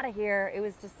 you're out of here. It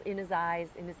was just in his eyes,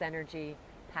 in his energy.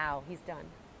 How? He's done.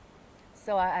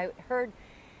 So I heard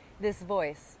this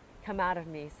voice come out of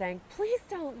me saying, please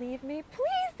don't leave me.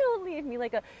 Please don't leave me.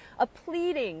 Like a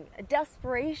pleading, a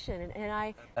desperation. And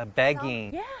I... A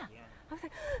begging. Yeah. I was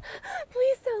like,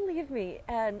 please don't leave me.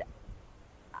 And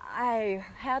I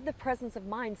had the presence of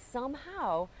mind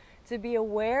somehow to be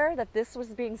aware that this was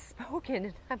being spoken.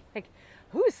 And I'm like,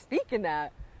 who's speaking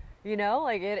that?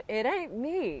 Like it ain't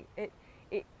me.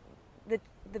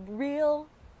 The real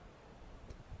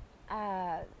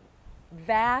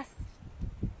vast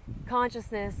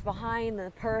consciousness behind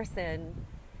the person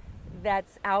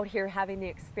that's out here having the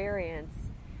experience,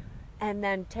 and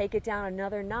then take it down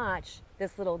another notch.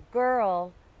 This little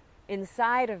girl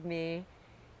inside of me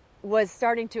was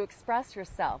starting to express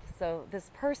herself. So this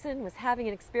person was having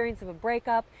an experience of a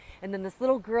breakup, and then this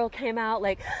little girl came out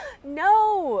like,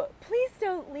 no, please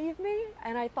don't leave me.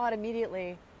 And I thought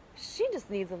immediately, she just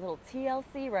needs a little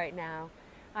TLC right now.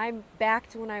 I'm back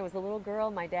to when I was a little girl.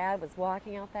 My dad was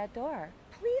walking out that door.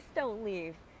 Please don't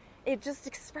leave. It just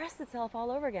expressed itself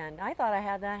all over again. I thought I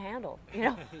had that handled,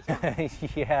 Yeah,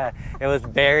 it was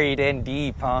buried in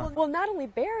deep, huh? Well, not only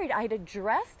buried, I'd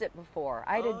addressed it before.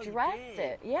 I'd addressed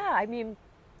it. Yeah, I mean,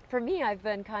 for me, I've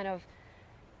been kind of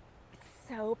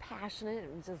so passionate,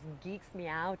 and just geeks me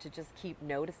out to just keep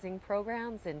noticing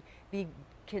programs and be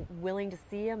willing to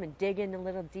see them and dig in a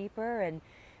little deeper and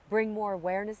bring more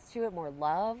awareness to it, more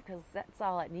love, because that's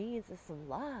all it needs is some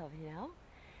love,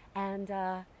 And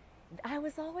I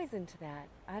was always into that.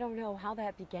 I don't know how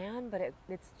that began, but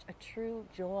it's a true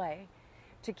joy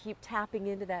to keep tapping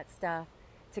into that stuff,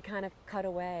 to kind of cut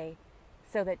away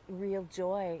so that real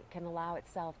joy can allow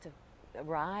itself to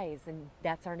rise, and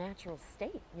that's our natural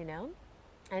state,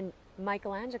 And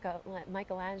Michelangelo.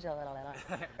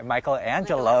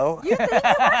 You think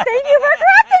thank you for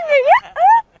correcting me.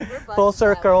 Yeah. Full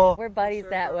circle. We're buddies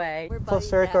that way. Full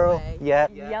circle. Yeah.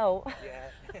 Yo.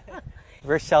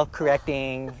 We're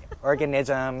self-correcting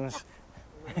organisms.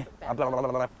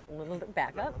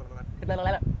 Back up.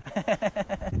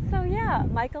 So yeah,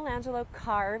 Michelangelo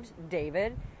carved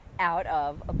David out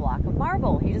of a block of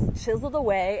marble. He just chiseled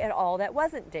away at all that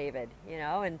wasn't David,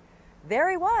 and there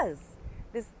he was,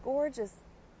 this gorgeous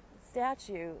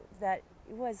statue that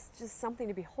was just something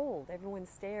to behold. Everyone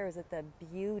stares at the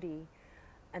beauty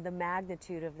and the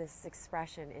magnitude of this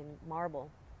expression in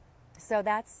marble. So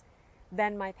that's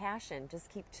been my passion, just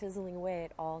keep chiseling away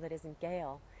at all that isn't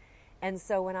Gail. And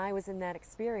so when I was in that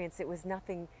experience, it was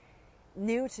nothing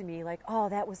new to me, like, oh,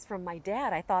 that was from my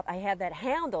dad. I thought I had that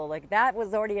handle, like that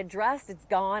was already addressed, it's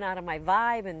gone out of my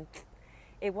vibe, and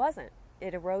it wasn't.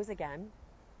 It arose again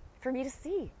for me to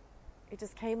see. It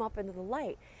just came up into the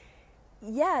light.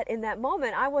 Yet, in that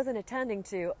moment, I wasn't attending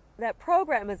to that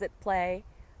program is at play.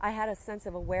 I had a sense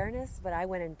of awareness, but I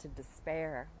went into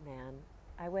despair, man.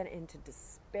 I went into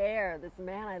despair. This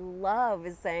man I love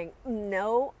is saying,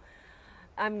 no,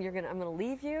 I'm gonna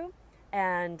leave you.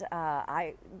 And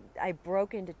I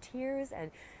broke into tears and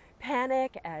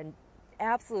panic and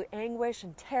absolute anguish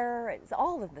and terror. It's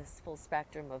all of this full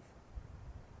spectrum of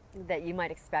that you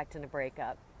might expect in a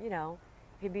breakup. You know,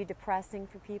 it can be depressing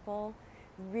for people,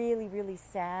 really, really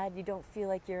sad. You don't feel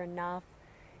like you're enough,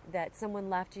 that someone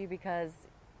left you because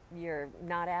you're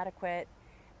not adequate,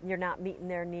 you're not meeting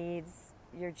their needs,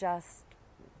 you're just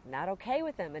not okay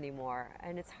with them anymore.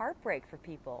 And it's heartbreak for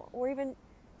people, or even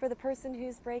for the person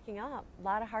who's breaking up. A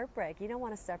lot of heartbreak. You don't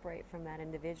want to separate from that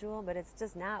individual, but it's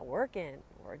just not working,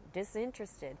 or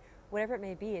disinterested. Whatever it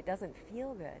may be, it doesn't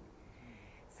feel good.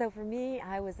 So for me,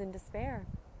 I was in despair.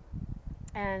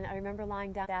 And I remember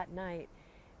lying down that night,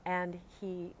 and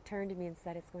he turned to me and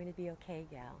said, "It's going to be okay,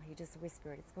 gal." He just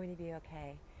whispered, "It's going to be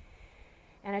okay."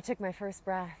 And I took my first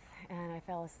breath, and I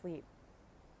fell asleep.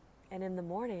 And in the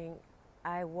morning,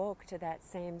 I woke to that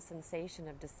same sensation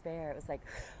of despair. It was like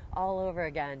all over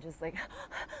again, just like,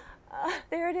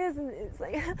 there it is. And it's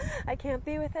like, I can't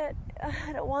be with it.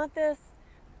 I don't want this.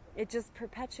 It just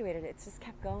perpetuated. It just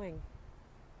kept going.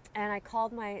 And I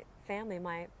called my family,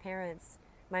 my parents,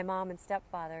 my mom and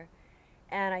stepfather,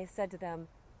 and I said to them,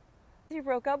 "You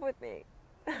broke up with me,"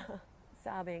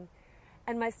 sobbing.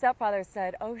 And my stepfather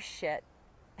said, "Oh shit,"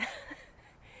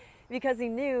 because he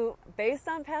knew, based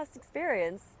on past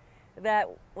experience, that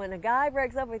when a guy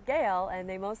breaks up with Gail, and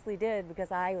they mostly did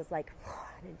because I was like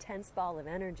an intense ball of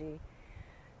energy,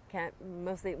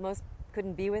 most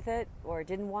couldn't be with it, or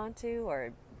didn't want to,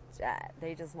 or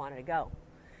they just wanted to go.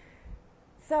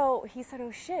 So he said,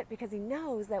 "Oh shit," because he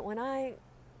knows that when I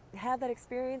have that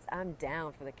experience, I'm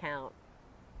down for the count.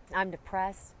 I'm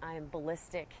depressed. I am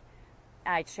ballistic.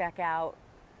 I check out.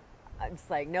 It's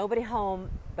like nobody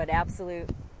home, but absolute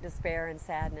despair and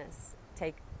sadness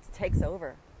takes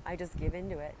over. I just give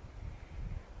into it.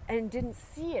 And didn't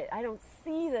see it. I don't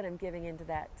see that I'm giving into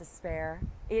that despair.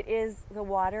 It is the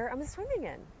water I'm swimming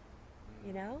in,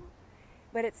 you know?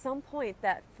 But at some point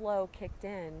that flow kicked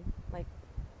in, like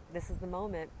this is the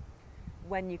moment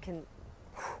when you can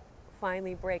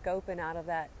finally break open out of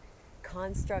that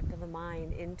construct of the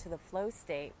mind into the flow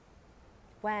state,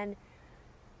 when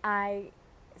I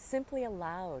simply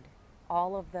allowed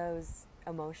all of those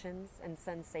emotions and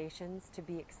sensations to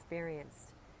be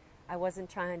experienced. I wasn't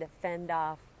trying to fend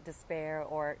off despair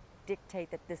or dictate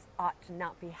that this ought to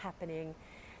not be happening,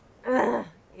 you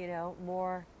know,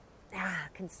 more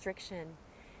constriction.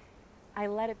 I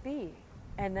let it be,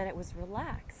 and then it was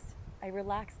relaxed. I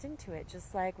relaxed into it,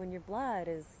 just like when your blood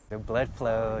is... The blood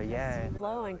flow, yeah.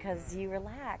 Flowing because you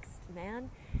relaxed,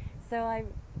 man. So I'm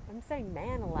saying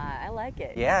man a lot. I like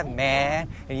it. Yeah, man.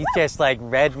 And you just like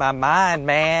read my mind,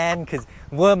 man, because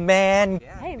woman.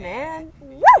 Hey, man.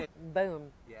 Woo!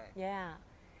 Boom. Yeah.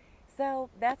 So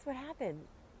that's what happened.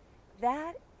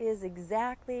 That is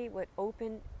exactly what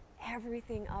opened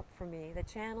everything up for me. The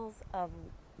channels of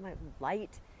my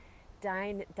light,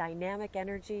 dynamic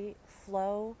energy,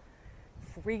 flow,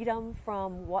 freedom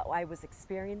from what I was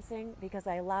experiencing, because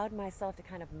I allowed myself to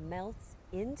kind of melt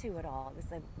into it all. It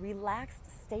was a relaxed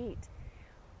state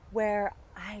where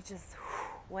I just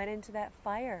went into that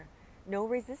fire. No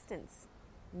resistance.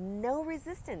 No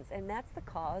resistance. And that's the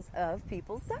cause of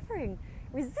people suffering,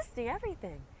 resisting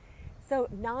everything. So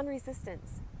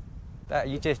non-resistance.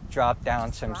 You just dropped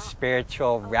down some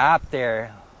spiritual rap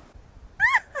there.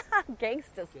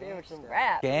 Gangsta spiritual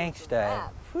rap. Gangsta.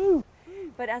 Whew.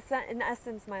 But in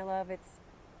essence, my love, it's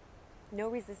no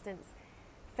resistance.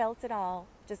 Felt it all,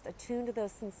 just attuned to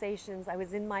those sensations. I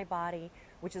was in my body,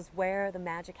 which is where the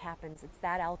magic happens. It's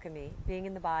that alchemy, being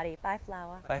in the body. Bye,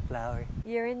 flower. Bye, flower.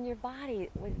 You're in your body.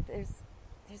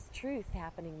 There's truth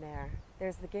happening there.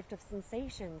 There's the gift of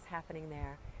sensations happening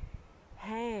there.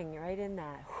 Hang right in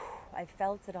that. I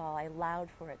felt it all. I allowed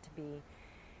for it to be.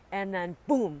 And then,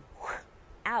 boom,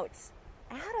 out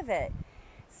of it.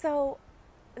 So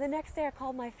the next day I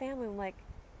called my family. I'm like,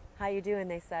 "How you doing?"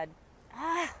 They said,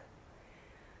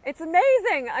 "It's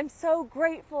amazing. I'm so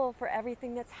grateful for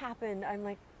everything that's happened." I'm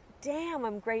like, "Damn,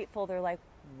 I'm grateful." They're like,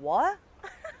 "What?"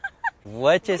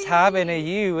 What just happened to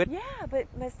you? Yeah, but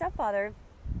my stepfather,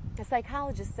 a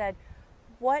psychologist, said,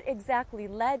 what exactly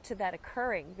led to that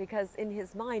occurring? Because in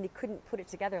his mind, he couldn't put it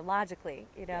together logically,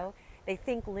 you know? They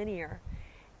think linear.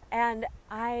 And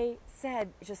I said,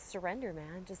 just surrender,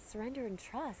 man. Just surrender and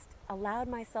trust. Allowed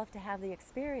myself to have the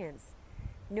experience.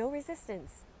 No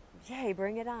resistance. Yay,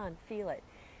 bring it on. Feel it.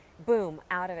 Boom,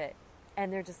 out of it.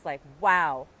 And they're just like,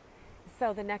 wow.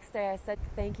 So the next day I said,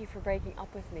 thank you for breaking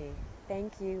up with me.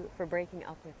 Thank you for breaking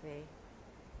up with me.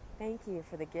 Thank you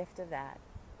for the gift of that.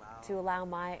 Wow. To allow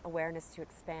my awareness to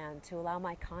expand, to allow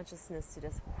my consciousness to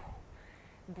just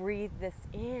breathe this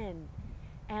in.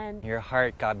 And your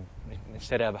heart got,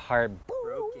 instead of heart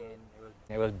broken,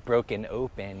 it was broken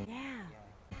open. Yeah.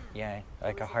 Yeah,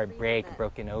 like a heartbreak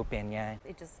broken open, yeah.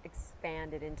 It just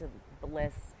expanded into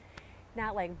bliss.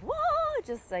 Not like, whoa,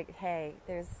 just like, hey,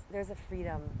 there's a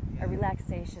freedom, a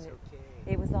relaxation. It's okay.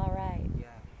 It was all right. Yeah.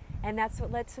 And that's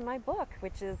what led to my book,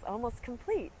 which is almost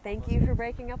complete. Thank you for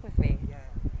breaking up with me. Yeah.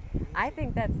 I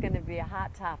think that's going to be a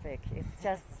hot topic. It's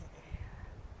just,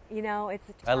 you know, it's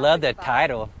a topic. I love the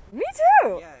title. Me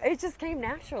too. Yeah. It just came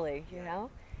naturally, you know.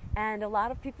 And a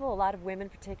lot of people, a lot of women in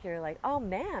particular, are like, oh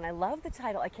man, I love the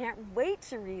title. I can't wait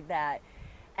to read that.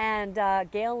 And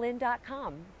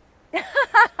GailLynn.com.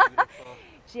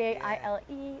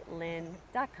 G-A-I-L-E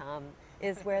Lynn.com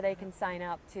is where they can sign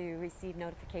up to receive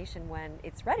notification when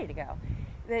it's ready to go.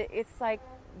 It's like,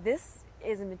 this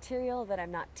is a material that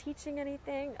I'm not teaching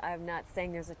anything. I'm not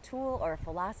saying there's a tool or a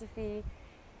philosophy.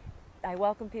 I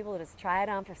welcome people to just try it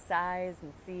on for size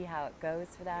and see how it goes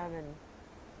for them. And,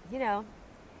 you know,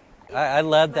 I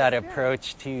love that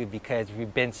approach too, because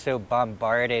we've been so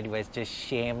bombarded with just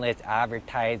shameless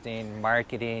advertising,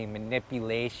 marketing,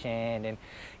 manipulation, and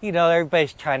you know,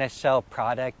 everybody's trying to sell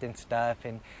product and stuff,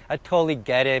 and I totally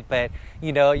get it. But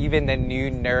you know, even the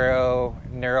new neuro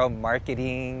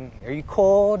marketing. Are you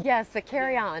cold? Yes, but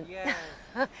carry on. Yeah.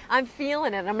 I'm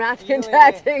feeling it. I'm not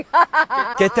contracting.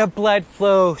 Get the blood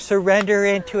flow. Surrender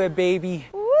into it, baby.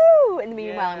 Woo! In the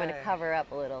meanwhile, I'm going to cover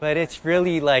up a little. But it's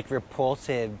really like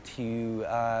repulsive to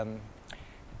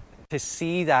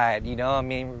see that, you know. I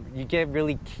mean, you get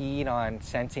really keen on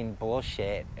sensing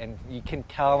bullshit, and you can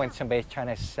tell when somebody's trying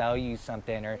to sell you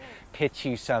something or pitch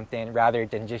you something rather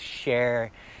than just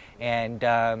share. And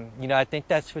you know, I think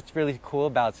that's what's really cool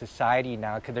about society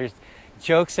now, because there's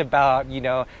jokes about, you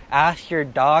know, ask your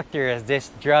doctor if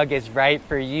this drug is right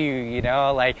for you, you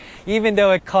know, like, even though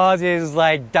it causes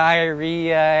like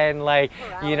diarrhea and like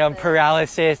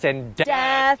paralysis and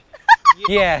death.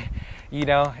 Yeah, you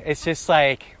know, it's just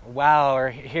like, wow.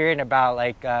 Or hearing about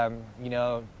like you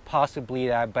know, possibly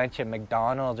that a bunch of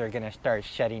McDonald's are gonna start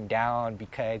shutting down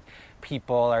because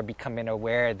people are becoming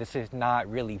aware this is not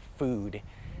really food,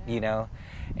 you know.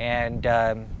 And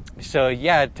so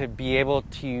yeah, to be able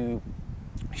to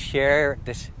share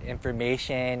this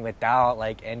information without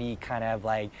like any kind of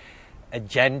like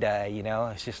agenda, you know,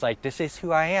 it's just like, this is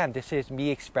who I am, this is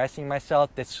me expressing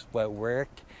myself, this is what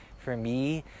worked for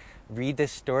me. Read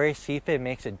this story, see if it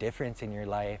makes a difference in your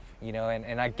life, you know.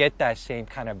 And I get that same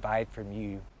kind of vibe from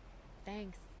you.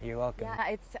 Thanks. You're welcome.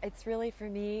 Yeah, it's really, for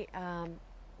me,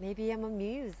 maybe I'm a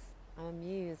muse.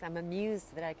 I'm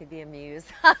amused that I could be a muse.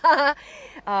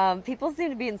 People seem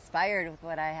to be inspired with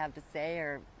what I have to say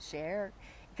or share,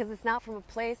 because it's not from a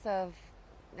place of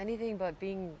anything but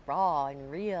being raw and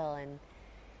real, and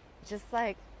just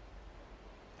like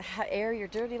air your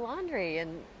dirty laundry.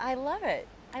 And I love it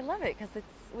because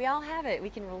we all have it. We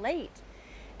can relate.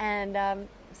 And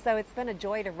so it's been a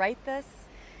joy to write this,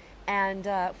 and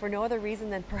for no other reason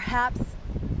than perhaps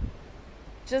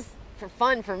just for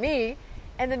fun for me.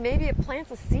 And then maybe it plants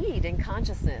a seed in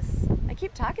consciousness. I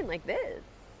keep talking like this.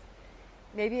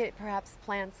 Maybe it perhaps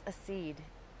plants a seed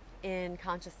in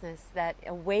consciousness that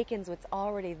awakens what's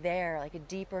already there, like a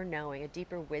deeper knowing, a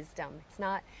deeper wisdom. It's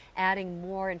not adding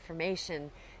more information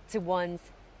to one's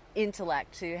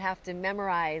intellect to have to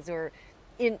memorize or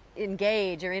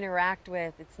engage or interact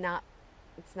with. It's not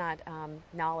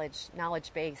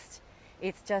knowledge based.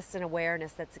 It's just an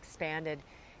awareness that's expanded,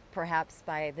 perhaps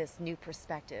by this new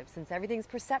perspective. Since everything's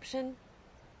perception,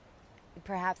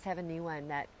 perhaps have a new one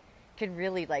that could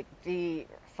really like be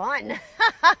fun.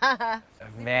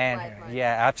 Man,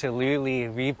 yeah, absolutely.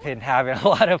 We've been having a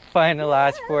lot of fun the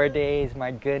last 4 days.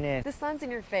 My goodness. The sun's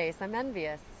in your face. I'm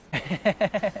envious.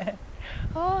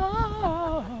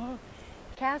 Oh.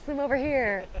 Cast them over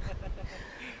here.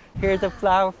 Here's a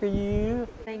flower for you.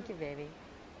 Thank you, baby.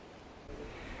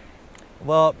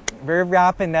 Well, we're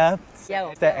wrapping up. Yo.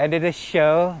 It's the end of the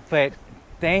show, but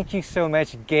thank you so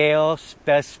much, Gail,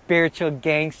 the spiritual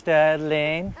gangsta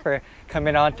Lynn, for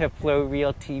coming on to Flow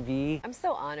Real TV. I'm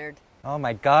so honored. Oh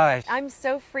my gosh. I'm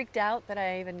so freaked out that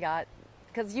I even got,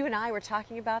 because you and I were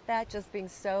talking about that, just being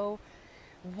so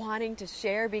wanting to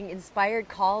share, being inspired,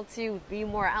 called to be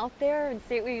more out there and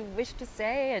say what we wish to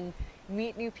say and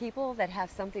meet new people that have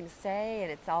something to say,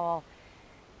 and it's all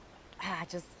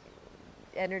just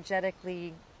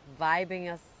energetically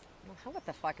vibing us What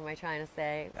the fuck am I trying to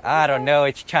say? I don't know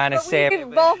what you're trying to But say. we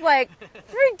both like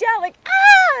freaked out, like,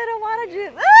 I don't want to do.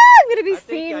 I'm gonna be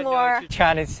seen more. What you're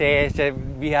trying to say is that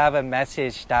we have a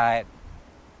message that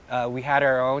we had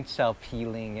our own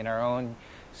self-healing and our own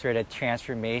sort of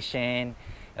transformation,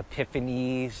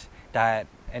 epiphanies that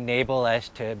enable us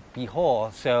to be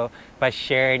whole. So by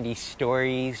sharing these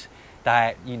stories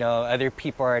that, other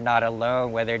people are not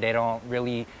alone, whether they don't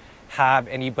really have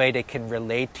anybody they can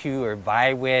relate to or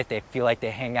vibe with, they feel like they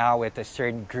hang out with a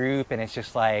certain group and it's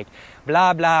just like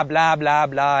blah, blah, blah, blah,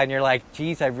 blah. And you're like,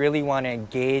 geez, I really want to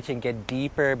engage and get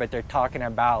deeper, but they're talking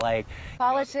about like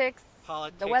Politics,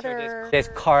 the weather, this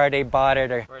car they bought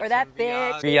it, or that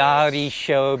bitch, reality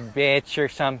show bitch, or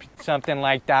something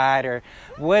like that, or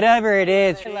whatever it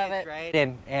is. I love it. Right?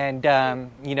 And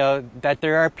that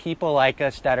there are people like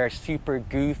us that are super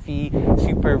goofy,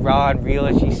 super raw and real,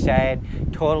 as you said,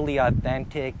 totally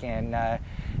authentic, and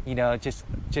just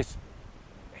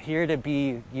here to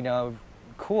be,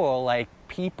 cool, like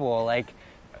people, like.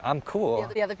 I'm cool.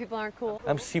 The other people aren't cool.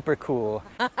 I'm super cool.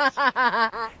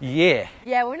 Yeah.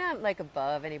 Yeah, we're not like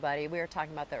above anybody. We were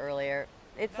talking about that earlier.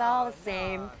 It's all the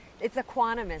same. It's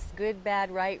equanimous. Good,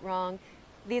 bad, right, wrong.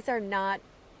 These are not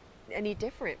any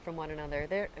different from one another.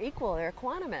 They're equal. They're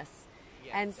equanimous.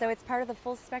 Yeah, and so it's part of the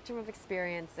full spectrum of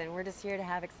experience, and we're just here to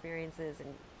have experiences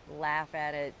and laugh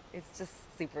at it. It's just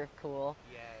super cool.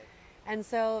 Yeah. And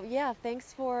so, yeah,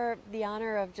 thanks for the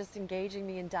honor of just engaging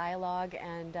me in dialogue,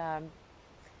 and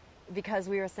because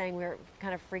we were saying we were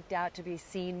kind of freaked out to be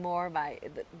seen more by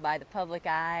the public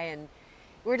eye, and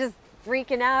we're just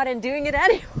freaking out and doing it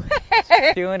anyway.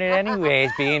 Doing it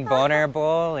anyways, being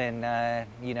vulnerable, and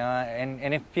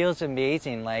and it feels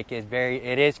amazing. Like it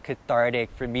is cathartic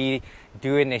for me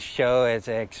doing this show as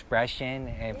an expression,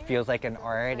 and it feels like an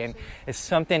art, and it's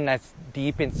something that's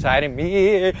deep inside of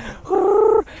me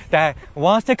that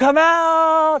wants to come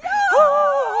out.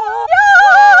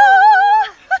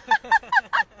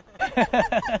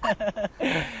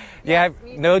 Yeah, yes,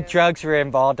 no drugs were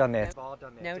involved on this.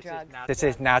 No drugs. This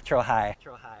is natural high.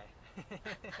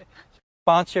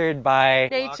 Sponsored by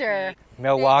Nature.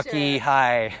 Milwaukee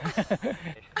High.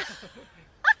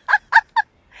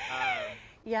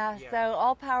 Yeah, so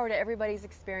all power to everybody's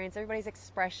experience, everybody's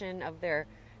expression of their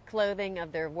clothing,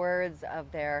 of their words, of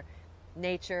their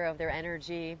nature, of their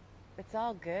energy. It's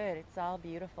all good. It's all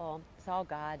beautiful. It's all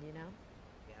God,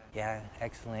 Yeah,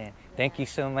 excellent. Thank you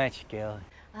so much, Gail.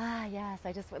 Ah, yes,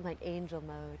 I just went like angel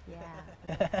mode,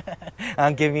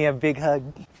 yeah. Give me a big hug.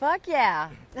 Fuck yeah.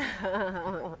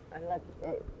 I love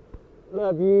you.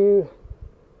 Love you.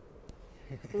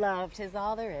 Love, 'tis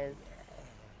all there is.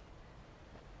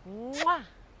 Mwah.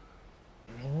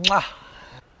 Mwah.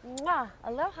 Mwah.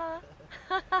 Aloha.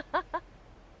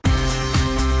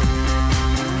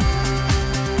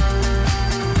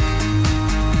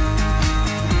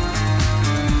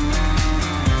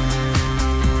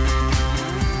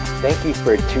 Thank you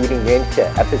for tuning in to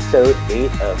episode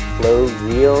 8 of Flow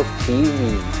Real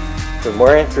TV. For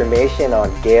more information on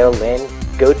Gail Lynn,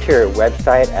 go to her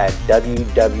website at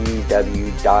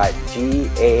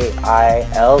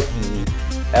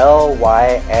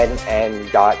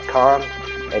www.gailelynn.com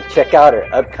and check out her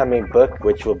upcoming book,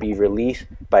 which will be released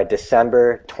by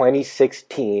December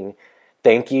 2016.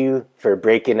 Thank you for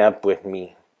breaking up with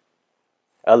me.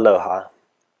 Aloha.